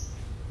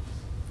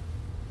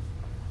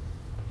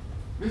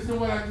 Listen to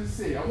what I just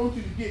said. I want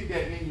you to get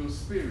that in your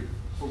spirit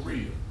for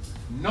real.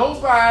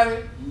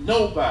 Nobody,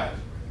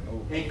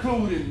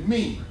 including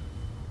me,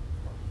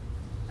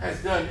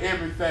 has done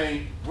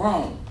everything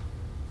wrong.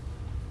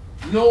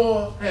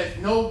 Nor has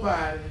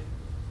nobody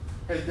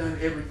has done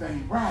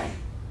everything right.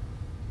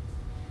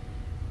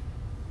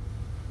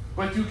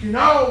 But you can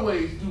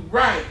always do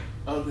right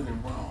other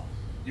than wrong.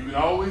 You can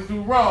always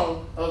do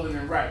wrong other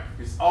than right.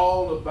 It's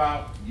all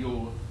about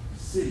your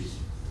decisions.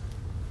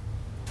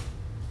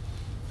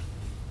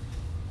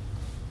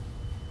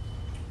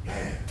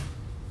 Yeah.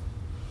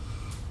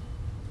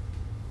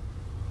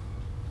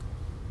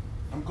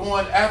 I'm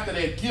going after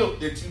that guilt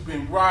that you've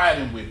been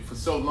riding with for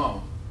so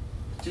long.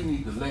 But you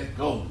need to let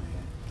go, man.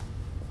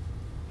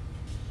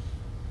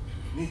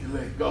 You need to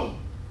let go.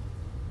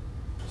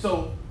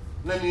 So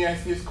let me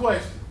ask this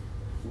question.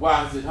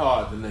 Why is it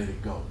hard to let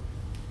it go?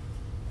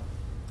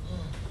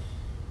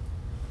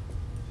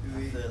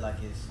 I feel like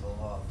it's so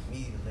hard for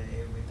me to let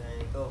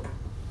everything go.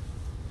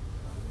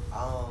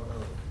 I don't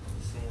know.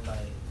 It seems like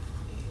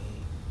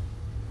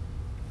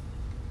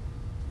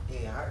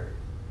it hurt.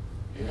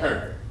 It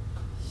hurt.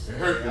 It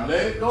hurt to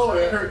let it go, or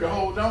it hurt to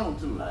hold on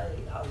to it?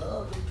 Like, I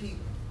love them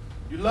people.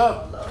 You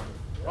love I love them.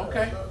 Yeah, Okay.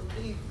 I love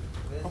them people.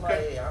 It's Okay. like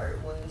it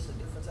hurt when it's a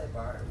different type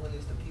of hurt, when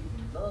it's the people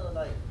you love.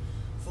 Like,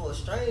 for a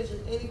stranger,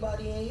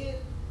 anybody in here,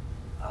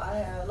 I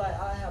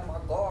have my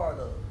guard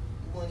up.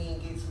 You wouldn't even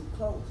get too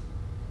close.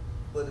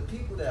 But the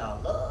people that I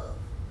love,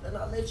 and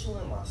I let you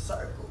in my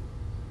circle,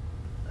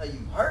 now you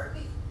hurt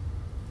me,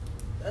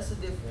 that's a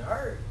different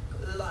hurt.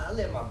 'Cause like, I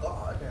let my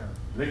guard down.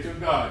 Let your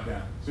guard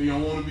down. So you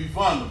don't want to be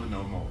vulnerable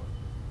no more.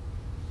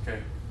 Okay.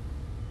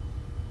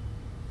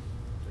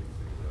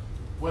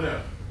 What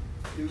else?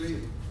 Too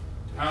easy.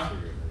 Huh?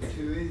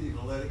 Too easy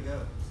to let it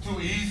go.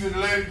 Too easy to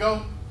let it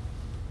go?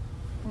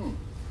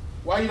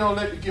 Why you don't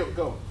let the guilt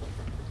go?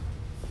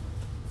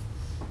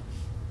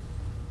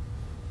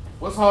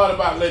 What's hard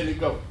about letting it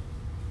go?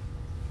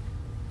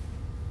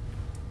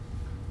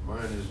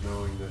 Mine is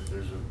knowing that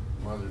there's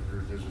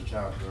a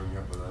child growing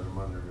up with another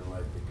mother in your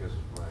life because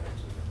of my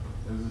accident.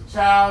 There's a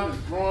child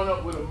that's growing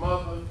up with a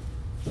mother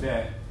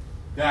that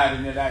died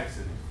in that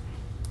accident.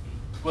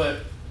 But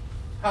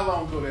how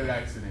long ago that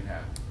accident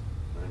happened?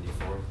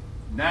 94.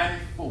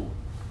 94.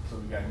 So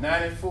we got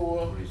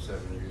 94.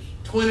 27 years.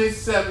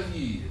 27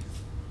 years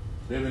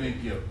living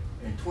in guilt.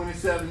 In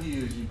 27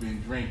 years you've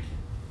been drinking.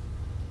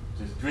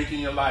 Just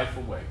drinking your life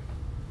away.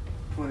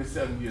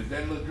 27 years.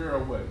 That little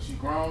girl, what? She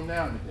grown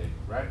now today,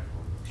 right?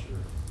 Sure.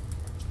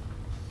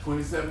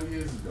 27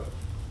 years ago.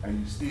 And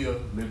you still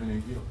living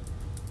in guilt.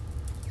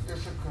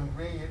 It's a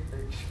convenient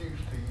excuse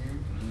to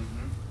use.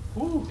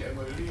 Ooh, that's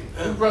what it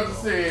is. My brother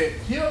said,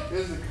 guilt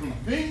is a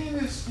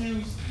convenient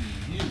excuse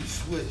to use.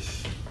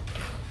 Swish.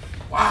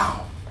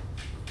 Wow.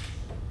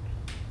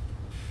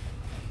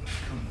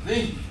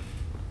 Convenient.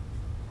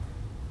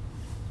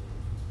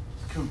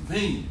 It's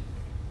convenient.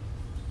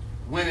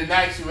 When in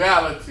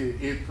actuality,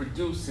 it's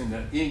producing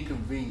an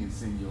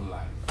inconvenience in your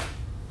life.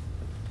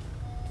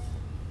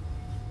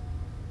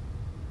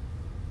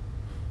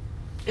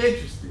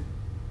 Interesting.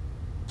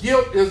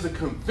 Guilt is a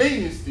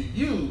convenience to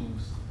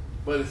use,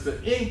 but it's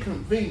an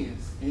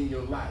inconvenience in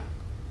your life.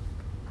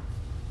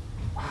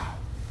 Wow.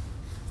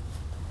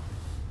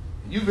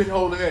 You've been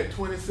holding that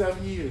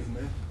 27 years,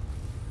 man.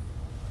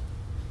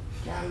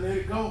 Gotta let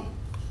it go.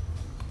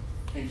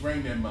 Can't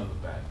bring that mother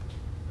back.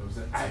 It was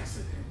an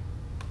accident.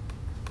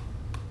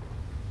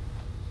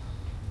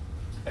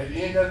 At the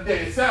end of the day,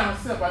 it sounds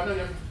simple. I know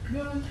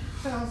it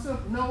sounds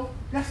simple. No,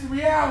 that's the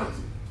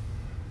reality.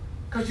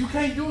 Because you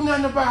can't do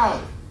nothing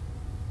about it.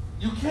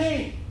 You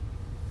can't.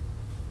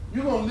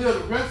 You're going to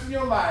live the rest of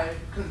your life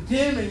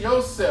condemning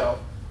yourself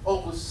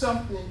over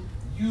something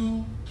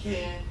you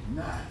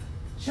cannot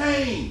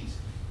change.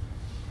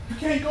 You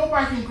can't go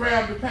back and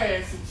grab the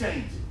past and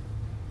change it.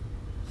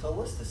 So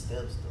what's the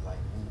steps to like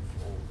move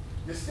forward?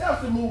 The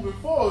steps to moving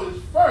forward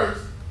is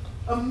first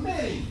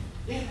admitting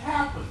it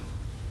happened.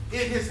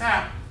 It has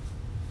happened.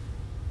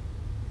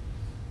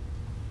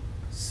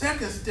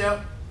 Second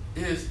step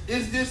is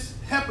this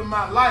helping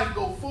my life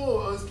go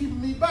forward or is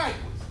keeping me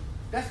backwards?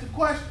 That's the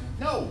question.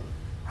 No,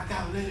 I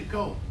gotta let it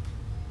go.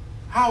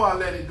 How I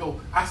let it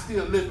go? I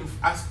start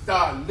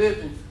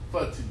living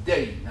for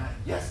today, not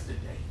yesterday.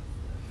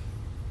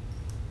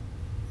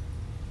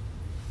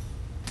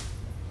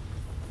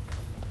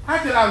 How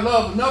can I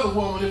love another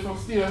woman if I'm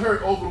still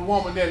hurt over the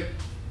woman that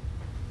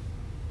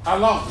I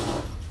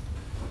lost?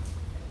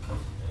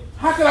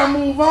 How can I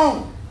move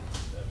on?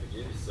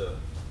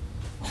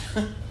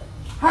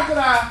 How could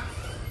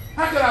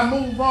I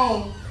move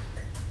on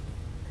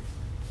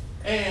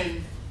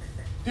and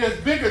there's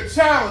bigger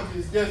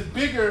challenges, there's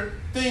bigger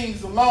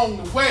things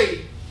along the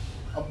way,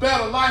 a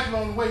better life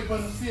along the way, but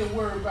I'm still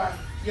worried about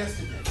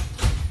yesterday.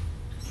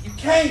 You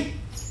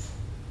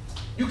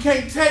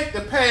can't take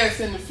the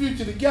past and the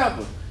future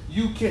together.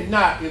 You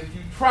cannot. If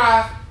you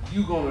try,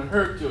 you're going to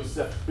hurt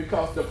yourself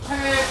because the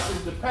past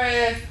is the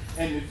past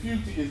and the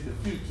future is the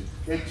future.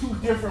 They're two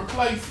different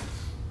places.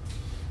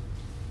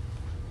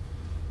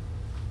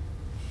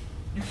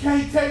 You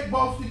can't take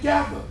both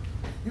together.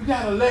 You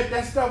got to let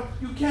that stuff,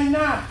 you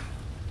cannot.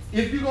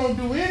 If you're going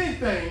to do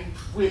anything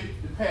with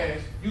the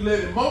past, you let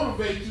it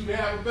motivate you to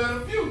have a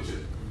better future.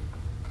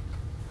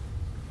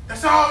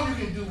 That's all you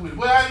can do with it.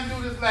 Well, I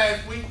didn't do this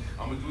last week.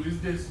 I'm going to do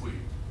this week.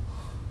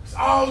 That's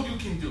all you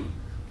can do.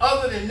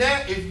 Other than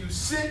that, if you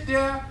sit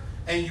there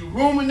and you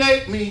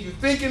ruminate, meaning you're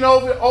thinking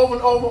over it over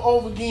and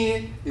over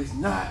again, it's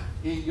not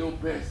in your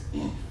best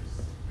interest.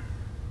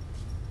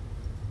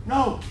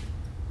 No.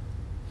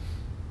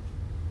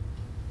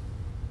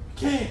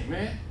 You can't,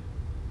 man.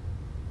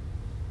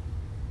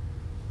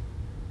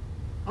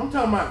 I'm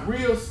talking about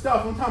real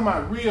stuff. I'm talking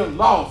about real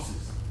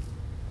losses.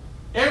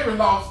 Every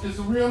loss is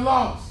a real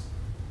loss.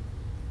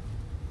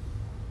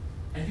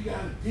 And you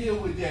got to deal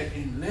with that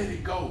and let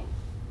it go.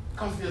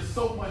 Because there's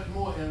so much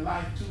more in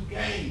life to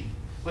gain.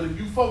 But if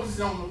you focus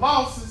on the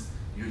losses,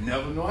 you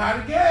never know how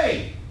to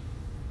gain.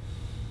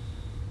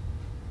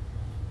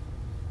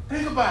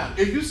 Think about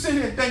it. If you sit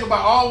here and think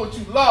about all what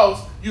you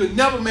lost, you'll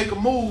never make a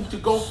move to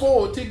go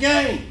forward to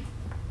gain.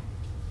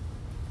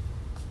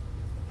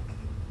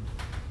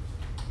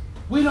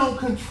 We don't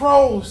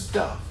control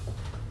stuff.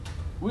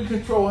 We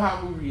control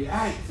how we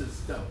react to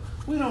stuff.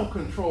 We don't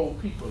control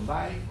people's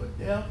life or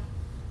death.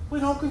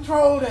 We don't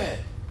control that.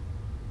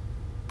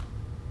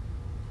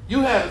 You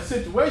had a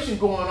situation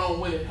going on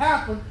when it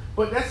happened,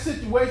 but that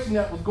situation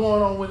that was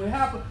going on when it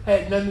happened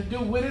had nothing to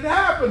do with it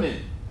happening.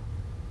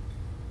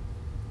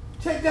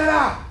 Check that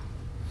out.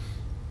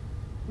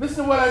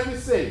 Listen to what I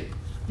just said.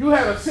 You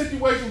had a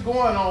situation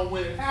going on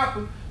when it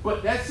happened,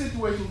 but that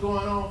situation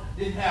going on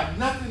didn't have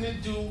nothing to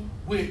do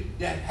with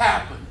that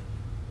happening.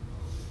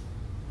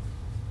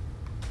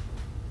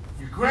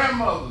 Your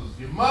grandmothers,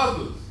 your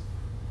mothers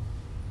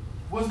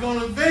was going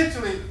to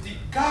eventually,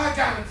 God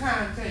got a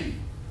timetable.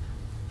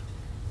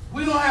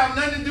 We don't have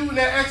nothing to do with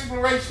that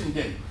expiration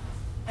date.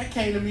 That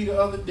came to me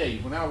the other day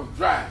when I was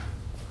driving.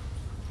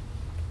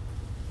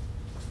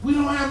 We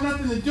don't have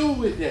nothing to do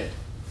with that.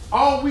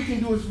 All we can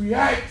do is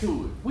react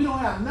to it. We don't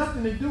have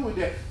nothing to do with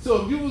that.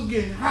 So if you was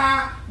getting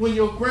high when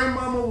your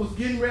grandmama was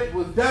getting ready,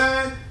 was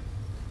dying,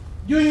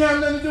 you didn't have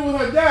nothing to do with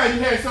her dying.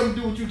 You had something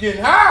to do with you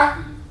getting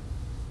high.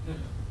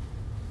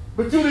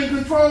 But you didn't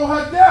control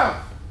her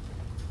death.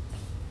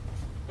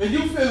 And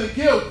you feeling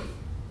guilty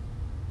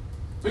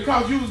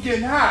because you was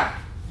getting high.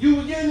 You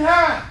were getting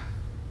high.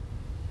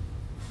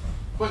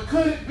 But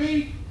could it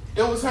be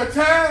it was her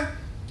time?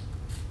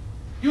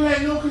 You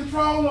had no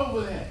control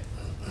over that.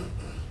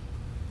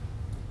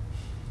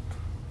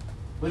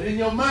 But in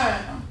your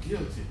mind, I'm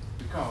guilty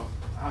because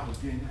I was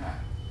getting high.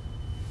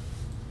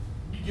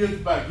 You're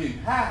guilty about getting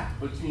high,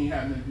 but you ain't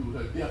have nothing to do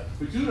with her death.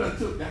 But you done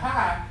took the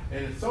high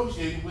and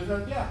associated with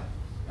her death.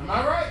 Am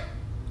I right?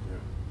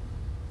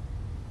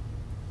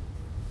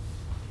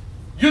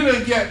 Yeah. You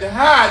done get the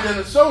high and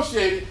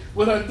associated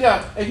with her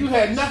death, and you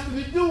had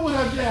nothing to do with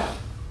her death.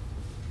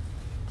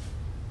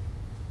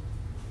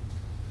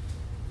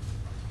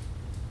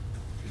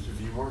 Because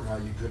if you weren't high,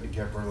 you couldn't have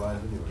kept her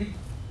alive anyway.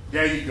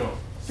 There you go.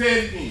 Say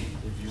it again.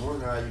 If you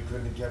weren't high, you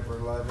couldn't have kept her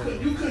alive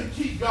anyway. You couldn't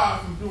keep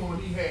God from doing what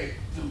he had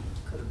to do.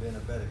 Could have been a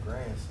better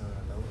grandson,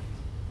 I know.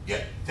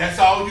 Yeah, that's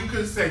all you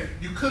could say.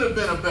 You could have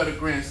been a better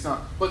grandson.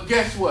 But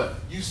guess what?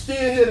 You still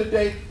here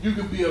today, you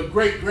can be a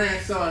great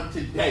grandson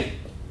today.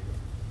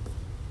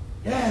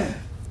 Yeah.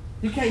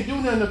 You can't do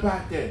nothing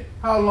about that.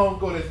 How long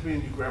ago that's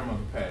been your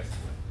grandmother passed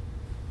away?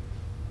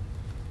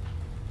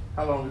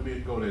 How long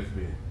ago that's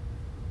been?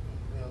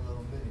 A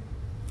little minute.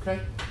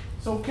 Okay?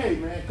 It's okay,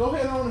 man. Go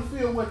ahead on and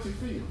feel what you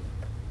feel.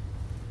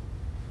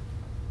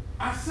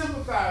 I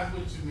sympathize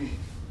with you mean.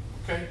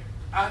 Okay?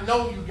 I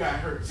know you got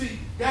hurt. See,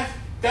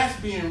 that's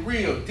being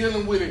real,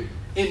 dealing with it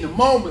in the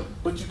moment,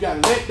 but you gotta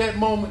let that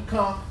moment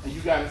come and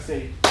you gotta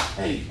say,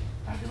 hey,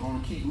 I can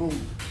only keep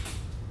moving.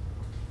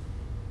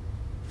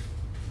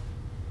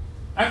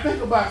 I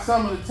think about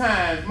some of the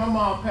times my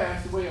mom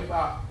passed away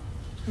about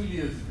 2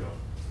 years ago,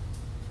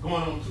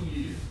 going on 2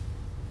 years.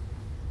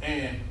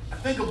 And I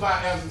think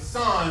about as a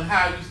son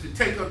how I used to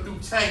take her through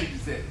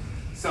changes at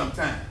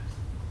sometimes.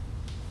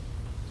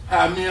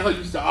 How me and her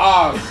used to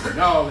argue and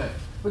all that.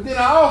 But then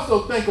I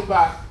also think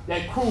about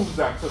that cruise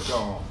I took her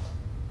on.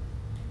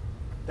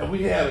 That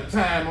we had a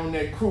time on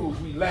that cruise,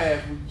 we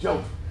laughed, we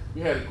joked,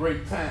 we had a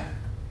great time.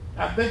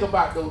 I think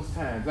about those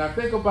times. I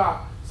think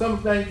about some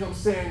of the things I'm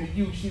saying to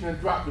you, she done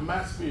dropped in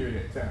my spirit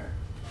at times.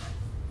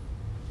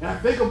 And I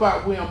think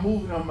about where I'm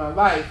moving on my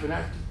life, and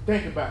I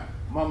think about,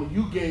 Mama,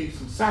 you gave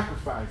some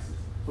sacrifices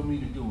for me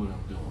to do what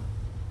I'm doing.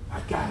 I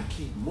gotta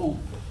keep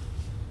moving.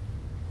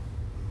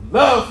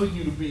 Love for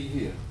you to be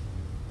here.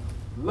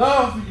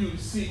 Love for you to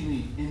see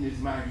me in this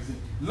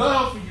magazine.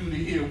 Love for you to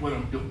hear what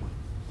I'm doing.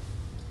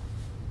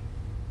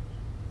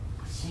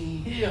 But she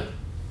ain't here.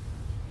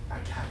 I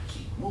gotta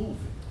keep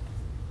moving.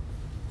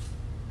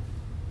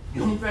 You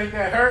don't think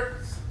that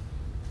hurts?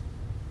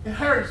 It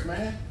hurts,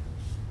 man.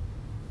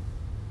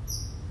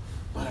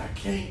 But I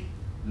can't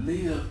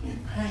live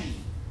in pain.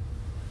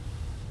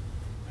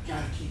 I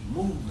gotta keep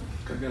moving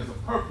because there's a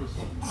purpose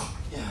for me.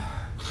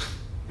 Yeah.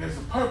 There's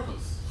a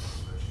purpose.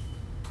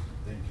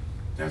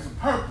 There's a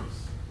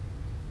purpose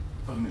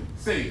for me.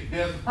 Say it.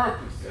 There's a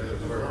purpose,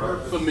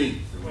 for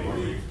me.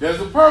 There's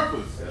a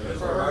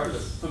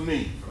purpose, for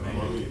me.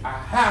 I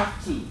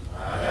have to.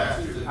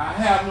 I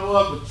have no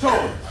other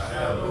choice.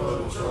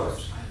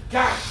 I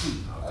got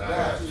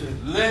to.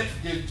 Let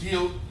the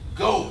guilt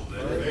go.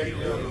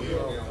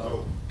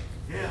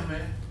 Yeah,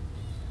 man.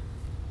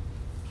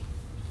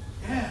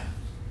 Yeah.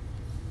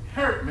 It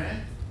hurt,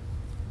 man.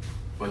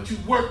 But you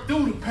work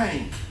through the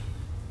pain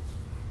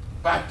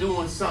by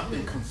doing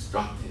something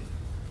constructive,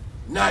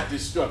 not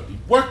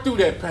destructive. Work through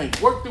that pain.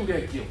 Work through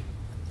that guilt.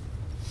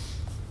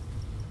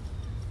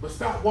 But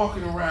stop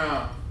walking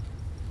around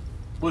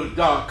with a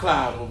dark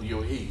cloud over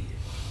your head.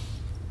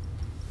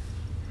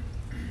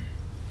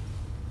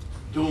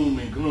 Doom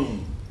and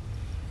gloom.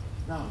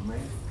 No, man.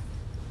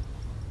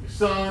 Your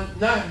son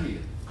not here.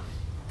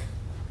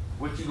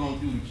 What you gonna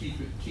do to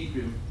keep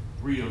him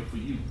real for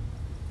you?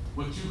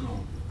 What you gonna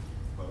do?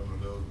 What I'm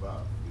gonna do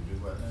about you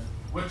do what now?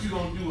 What you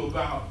gonna do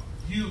about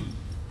you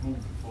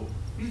moving forward?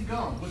 He's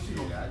gone. What you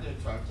gonna do? I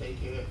just try to help take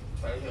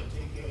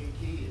care of your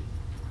kids.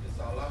 That's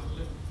all I can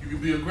do. You can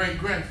be a great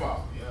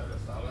grandfather. Yeah,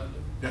 that's all I do.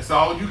 That's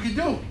all you can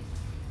do.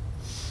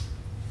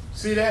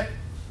 See that?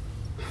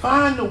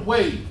 Find a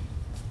way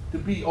to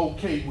be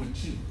okay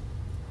with you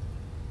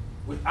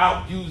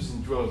without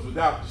using drugs,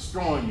 without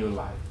destroying your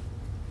life.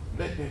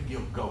 Let that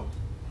guilt go.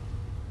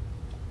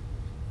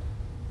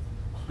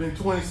 It's been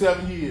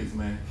 27 years,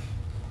 man.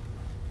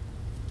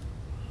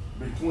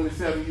 Been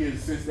 27 years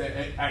since that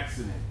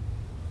accident.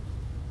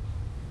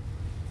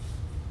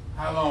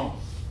 How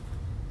long?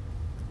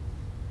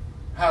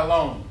 How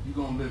long you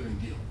gonna live in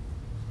guilt?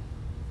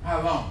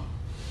 How long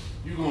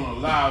you gonna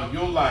allow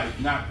your life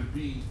not to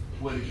be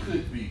what it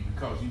could be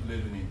because you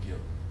living in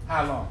guilt?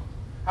 How long?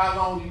 How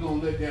long you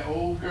gonna let that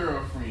old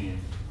girlfriend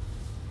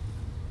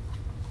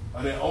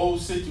or that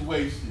old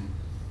situation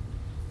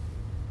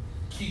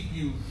keep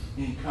you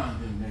in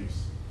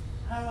condemnation?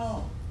 How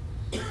long?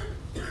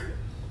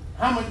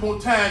 How much more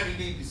time you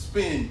need to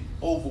spend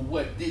over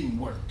what didn't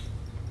work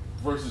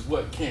versus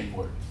what can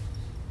work?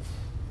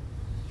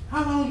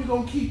 How long you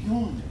gonna keep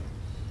doing that?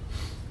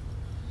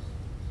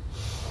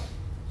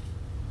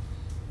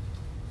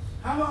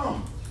 How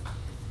long?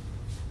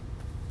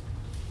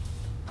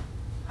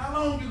 How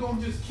long you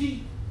gonna just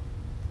keep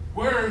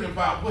worrying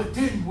about what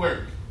didn't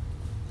work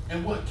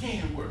and what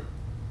can work?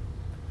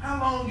 How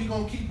long you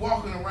gonna keep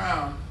walking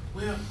around,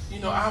 well,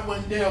 I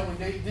wasn't there when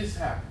this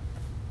happened?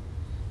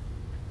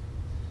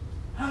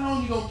 How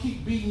long you gonna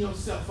keep beating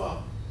yourself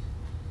up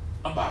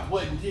about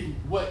what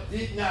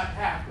did not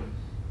happen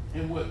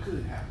and what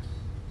could happen?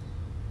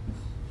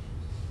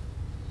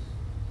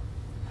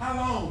 How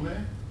long,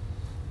 man?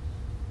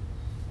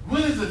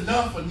 When is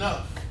enough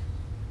enough?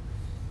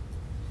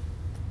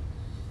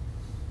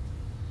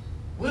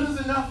 When is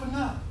enough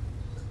enough?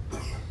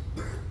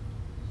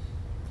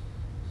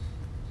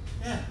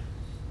 Yeah.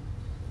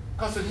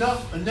 Because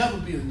enough will never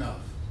be enough.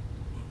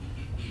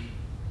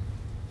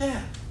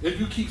 Yeah. If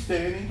you keep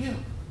staying in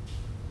guilt.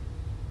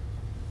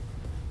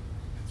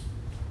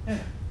 Yeah.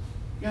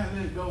 You gotta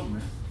let it go,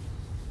 man.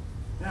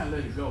 You gotta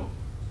let it go.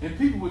 And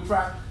people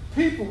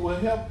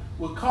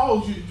will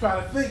cause you to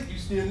try to think you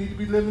still need to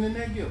be living in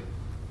that guilt.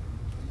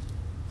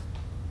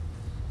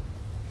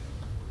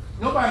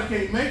 Nobody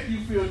can make you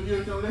feel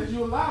guilty unless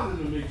you allow them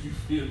to make you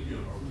feel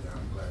guilty.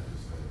 I'm glad you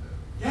said that.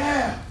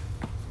 Yeah.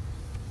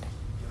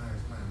 Can I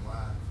explain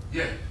why?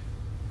 Yeah.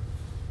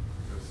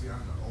 Because see,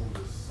 I'm the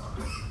oldest son.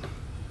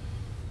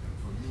 And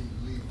for me to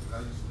leave, because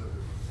I used to live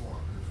here before,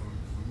 and for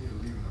me to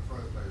leave in the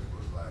first place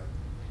was like,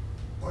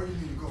 oh, you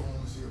need to go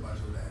home and see about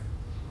your dad.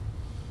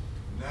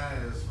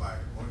 Now it's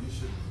like, oh, you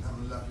should have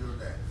never left your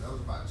dad. That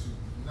was about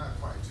not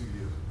quite 2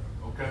 years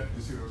ago. Okay. You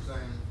see what I'm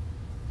saying?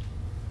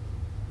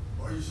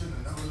 Or you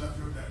shouldn't have never left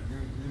your dad. You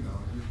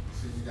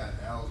see, you got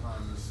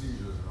Alzheimer's,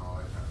 seizures, and all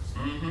that kind of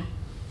Mm-hmm.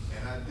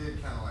 And I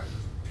did kind of like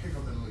just pick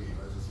up and leave.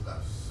 I just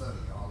left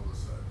suddenly, all of a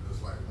sudden.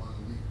 Just like 1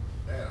 week,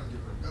 Dad, I'm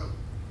getting ready to go.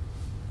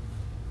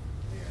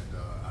 And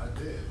I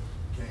did.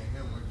 Came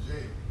in with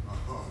Jay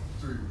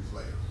 3 weeks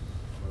later.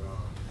 But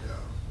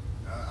yeah,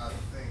 I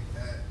think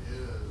that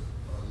is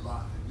a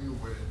lot to do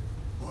with it.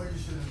 Boy, you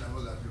should have never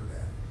left your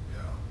daddy.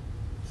 Yeah.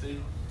 See?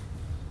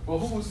 Well,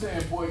 who was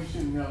saying, boy, you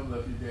shouldn't never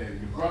left your daddy?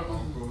 Your My brothers?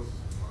 uncles,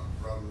 my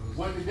brothers.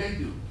 What did they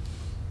do?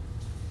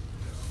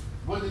 Yeah.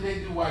 What did they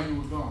do while you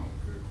were gone?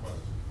 Good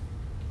question.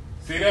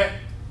 See that?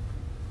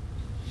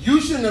 You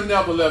shouldn't have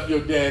never left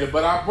your daddy,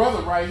 but our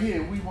brother right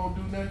here, we won't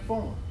do nothing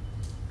for him.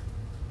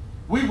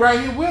 We right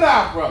here with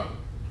our brother.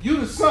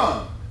 You the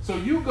son. So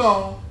you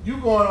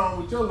going on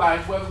with your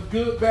life, whether it's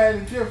good, bad,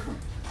 and different.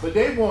 But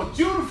they want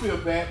you to feel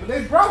bad, but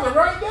they brother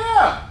right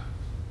there.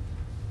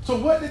 So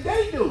what did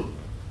they do?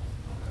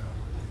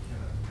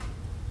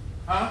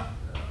 Huh?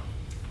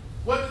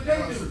 What did they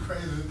That's do? a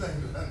crazy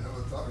thing that I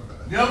never thought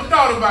about. Never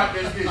thought about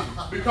that, did you?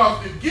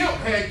 Because the guilt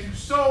had you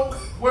so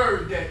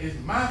worried that it's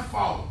my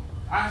fault.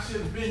 I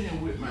should have been here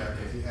with my Because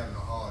dad. he's having a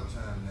hard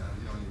time now.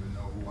 You don't even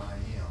know who I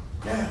am.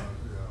 Yeah.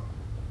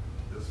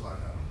 Just like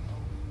I don't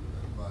know.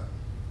 But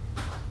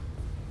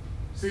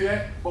See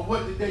that? But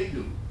what did they do?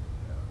 yeah.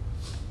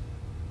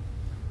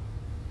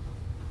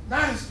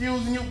 Not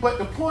excusing you, but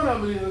the point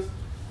of it is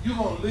you're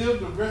going to live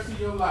the rest of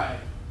your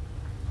life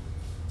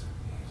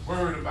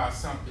worried about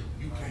something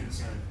you can't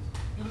change.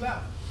 You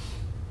left.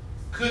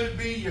 Could it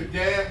be your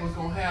dad was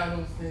going to have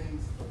those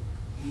things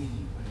anyway?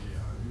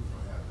 Yeah, you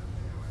gonna have them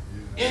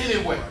anyway.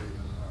 Anyway. Not even,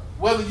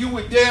 Whether you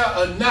were there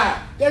or not,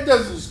 that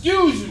doesn't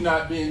excuse you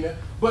not being there.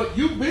 But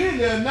you being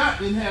there or not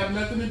didn't have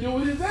nothing to do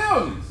with his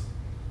illness.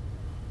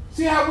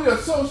 See how we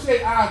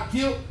associate our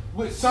guilt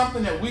with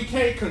something that we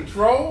can't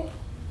control?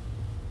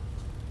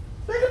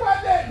 Think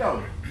about that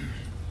though.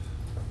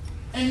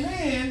 And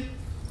then,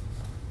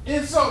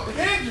 insult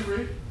to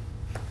injury,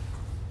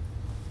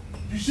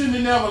 you shouldn't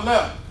have never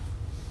left.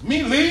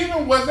 Me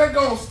leaving, was that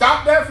going to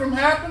stop that from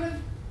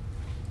happening?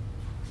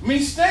 Me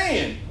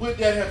staying, would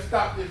that have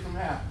stopped it from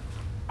happening?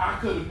 I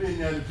could have been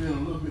there to be a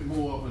little bit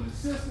more of an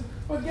assistant,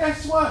 but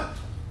guess what?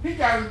 He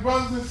got his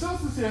brothers and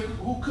sisters here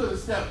who could have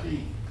stepped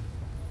in.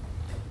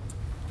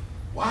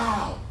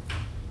 Wow.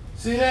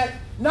 See that?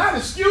 Not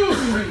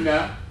excusing me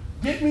now.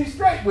 Get me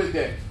straight with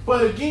that.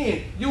 But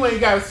again, you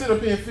ain't got to sit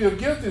up here and feel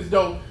guilty as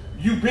though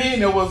you being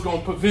there was going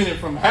to prevent it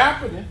from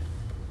happening.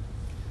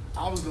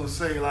 I was gonna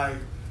say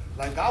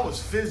like I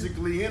was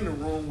physically in the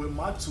room with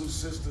my 2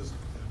 sisters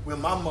when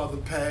my mother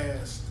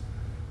passed,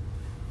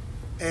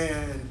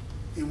 and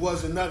it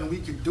wasn't nothing we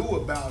could do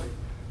about it.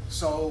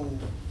 So,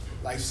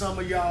 like some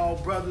of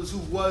y'all brothers who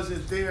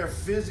wasn't there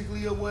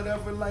physically or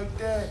whatever like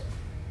that,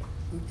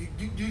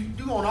 you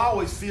gonna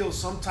always feel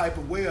some type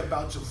of way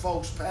about your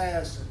folks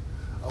passing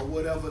or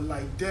whatever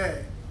like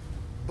that.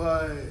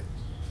 But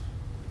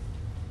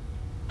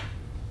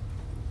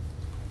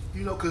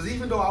you know, because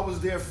even though I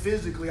was there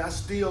physically, I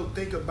still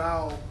think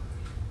about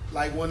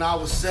like when I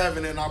was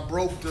 7 and I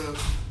broke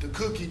the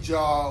cookie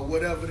jar or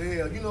whatever the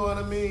hell. You know what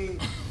I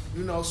mean?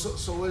 You know,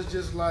 so it's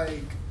just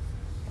like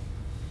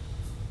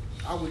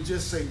I would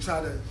just say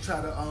try to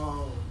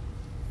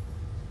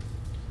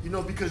you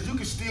know, because you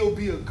can still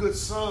be a good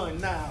son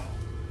now.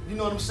 You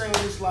know what I'm saying?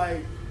 It's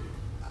like,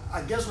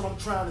 I guess what I'm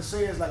trying to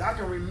say is like I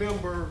can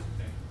remember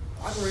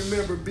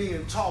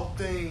being taught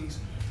things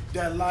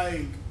that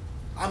like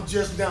I'm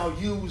just now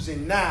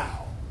using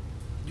now.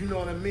 You know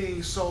what I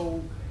mean?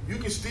 So you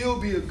can still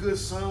be a good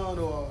son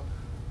or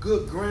a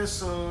good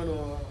grandson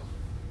or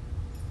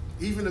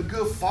even a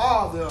good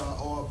father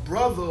or a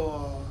brother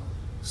or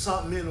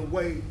something in a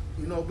way,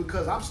 you know,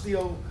 because I'm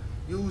still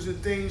using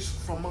things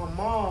from my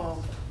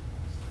mom,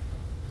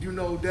 you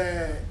know,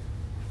 that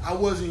I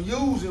wasn't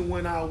using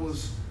when I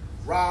was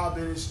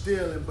robbing and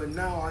stealing, but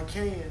now I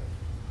can.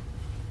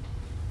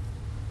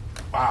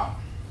 Wow.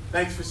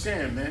 Thanks for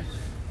sharing, man.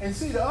 And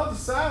see, the other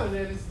side of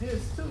that is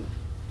this, too.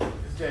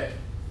 Is that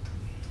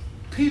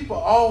people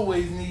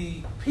always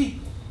need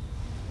people.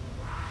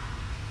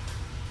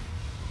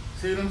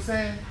 See what I'm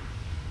saying?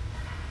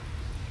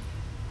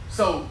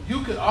 So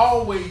you can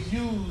always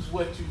use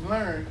what you've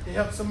learned to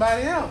help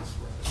somebody else.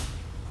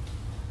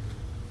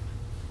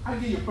 I'll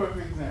give you a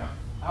perfect example.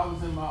 I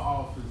was in my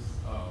office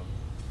a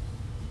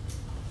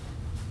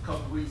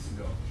couple weeks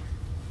ago.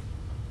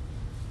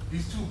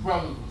 These 2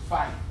 brothers were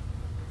fighting.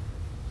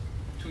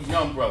 2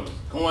 young brothers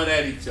going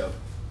at each other.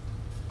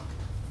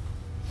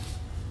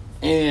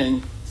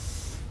 And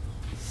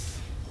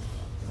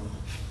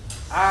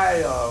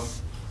I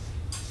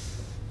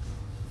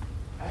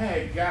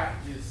had got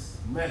this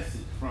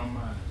message from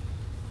my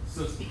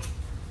sister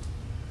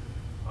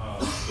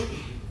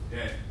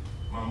that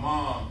my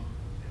mom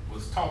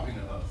was talking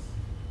to us.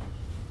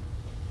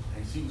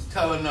 And she was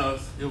telling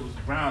us it was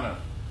around a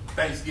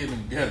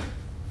Thanksgiving dinner.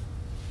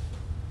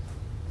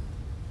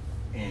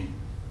 And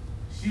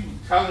she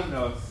was telling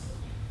us,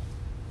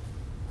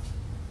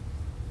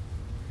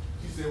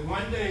 she said,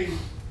 one day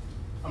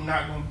I'm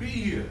not going to be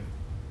here.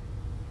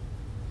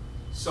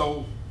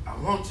 So I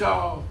want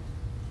y'all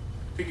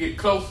to get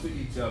close to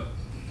each other.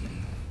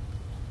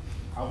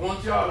 I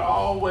want y'all to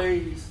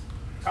always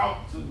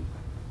talk to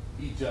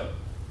each other.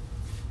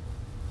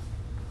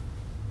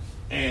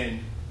 And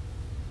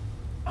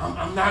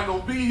I'm not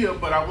going to be here,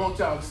 but I want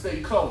y'all to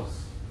stay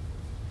close.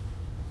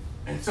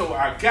 And so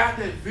I got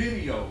that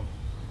video,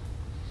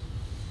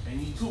 and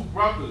these two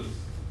brothers,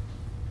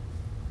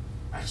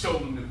 I showed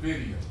them the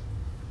video.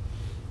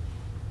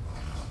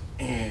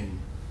 And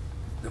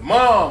the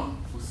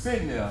mom was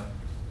sitting there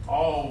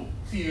all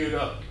teared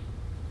up.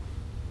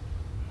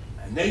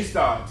 And they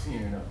started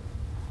tearing up.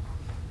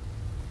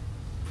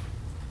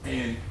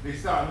 And they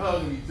started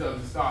hugging each other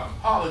and started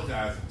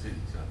apologizing to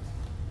each other.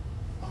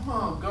 My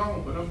mom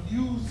gone, but I'm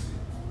using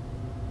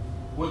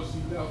what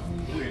she left me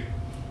with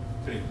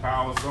to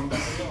empower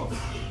somebody else.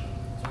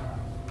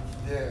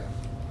 Yeah.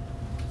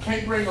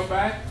 Can't bring her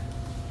back,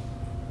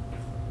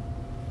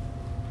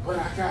 but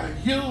I gotta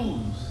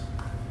use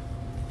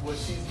what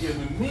she's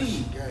giving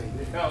me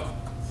to help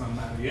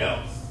somebody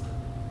else.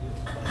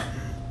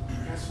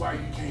 That's why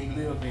you can't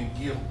live in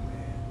guilt,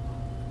 man.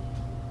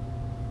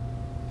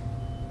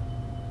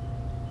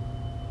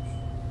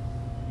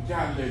 You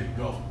gotta let it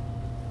go.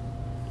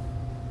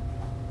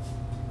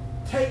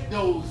 Take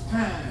those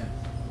times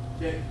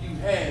that you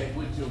had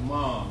with your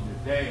mom,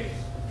 your dad,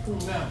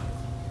 whomever.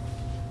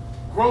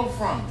 Grow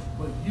from it,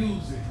 but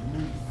use it to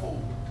move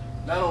forward.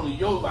 Not only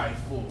your life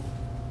forward,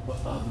 but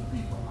other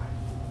people's life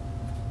forward.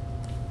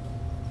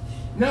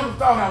 Never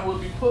thought I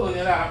would be pulling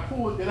it out. I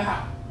pulled it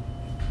out.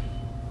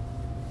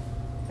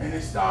 And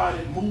it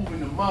started moving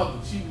the mother.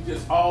 She was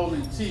just all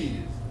in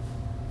tears.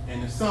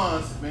 And the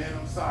son said, man,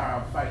 I'm sorry,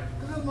 I'll fight.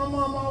 Because that's what my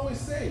mom always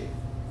said.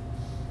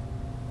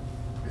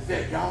 Is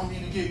that y'all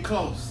need to get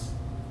close.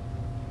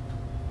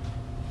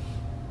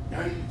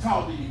 Y'all need to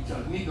talk to each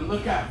other. You need to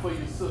look out for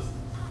your sisters.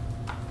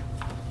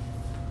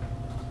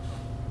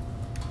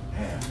 Yeah,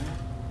 man.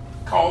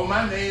 Call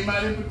my name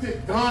out in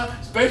particular. Don,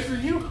 especially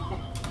you.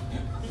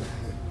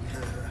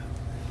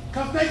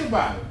 Because think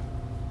about it.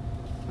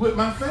 With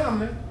my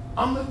family,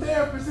 I'm the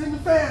therapist in the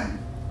family.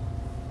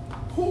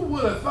 Who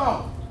would have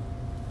thought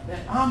that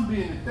I'm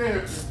being the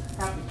therapist,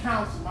 have to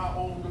counsel my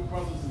older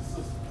brothers and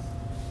sisters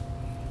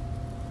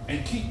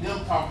and keep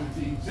them talking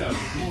to each other,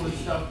 doing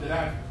stuff that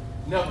I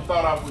never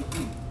thought I would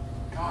do.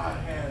 God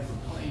has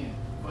a plan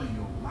for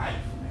your life,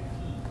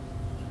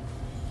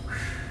 man.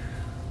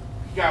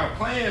 He got a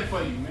plan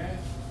for you, man.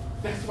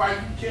 That's why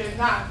you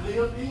cannot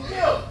live in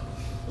guilt.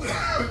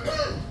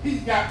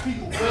 He's got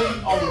people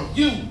waiting on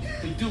you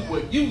to do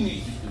what you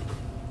need to do.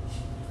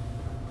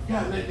 You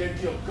gotta let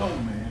that guilt go,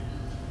 man.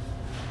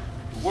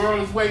 The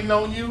world is waiting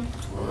on you.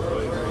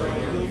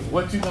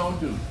 What you gonna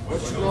do?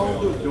 What you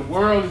gonna do? The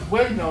world is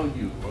waiting on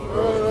you.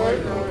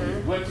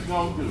 What you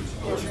gonna do?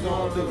 What you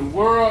gonna do? The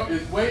world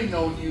is waiting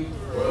on you.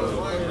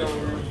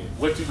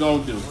 What you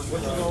gonna do?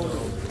 What you gonna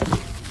do?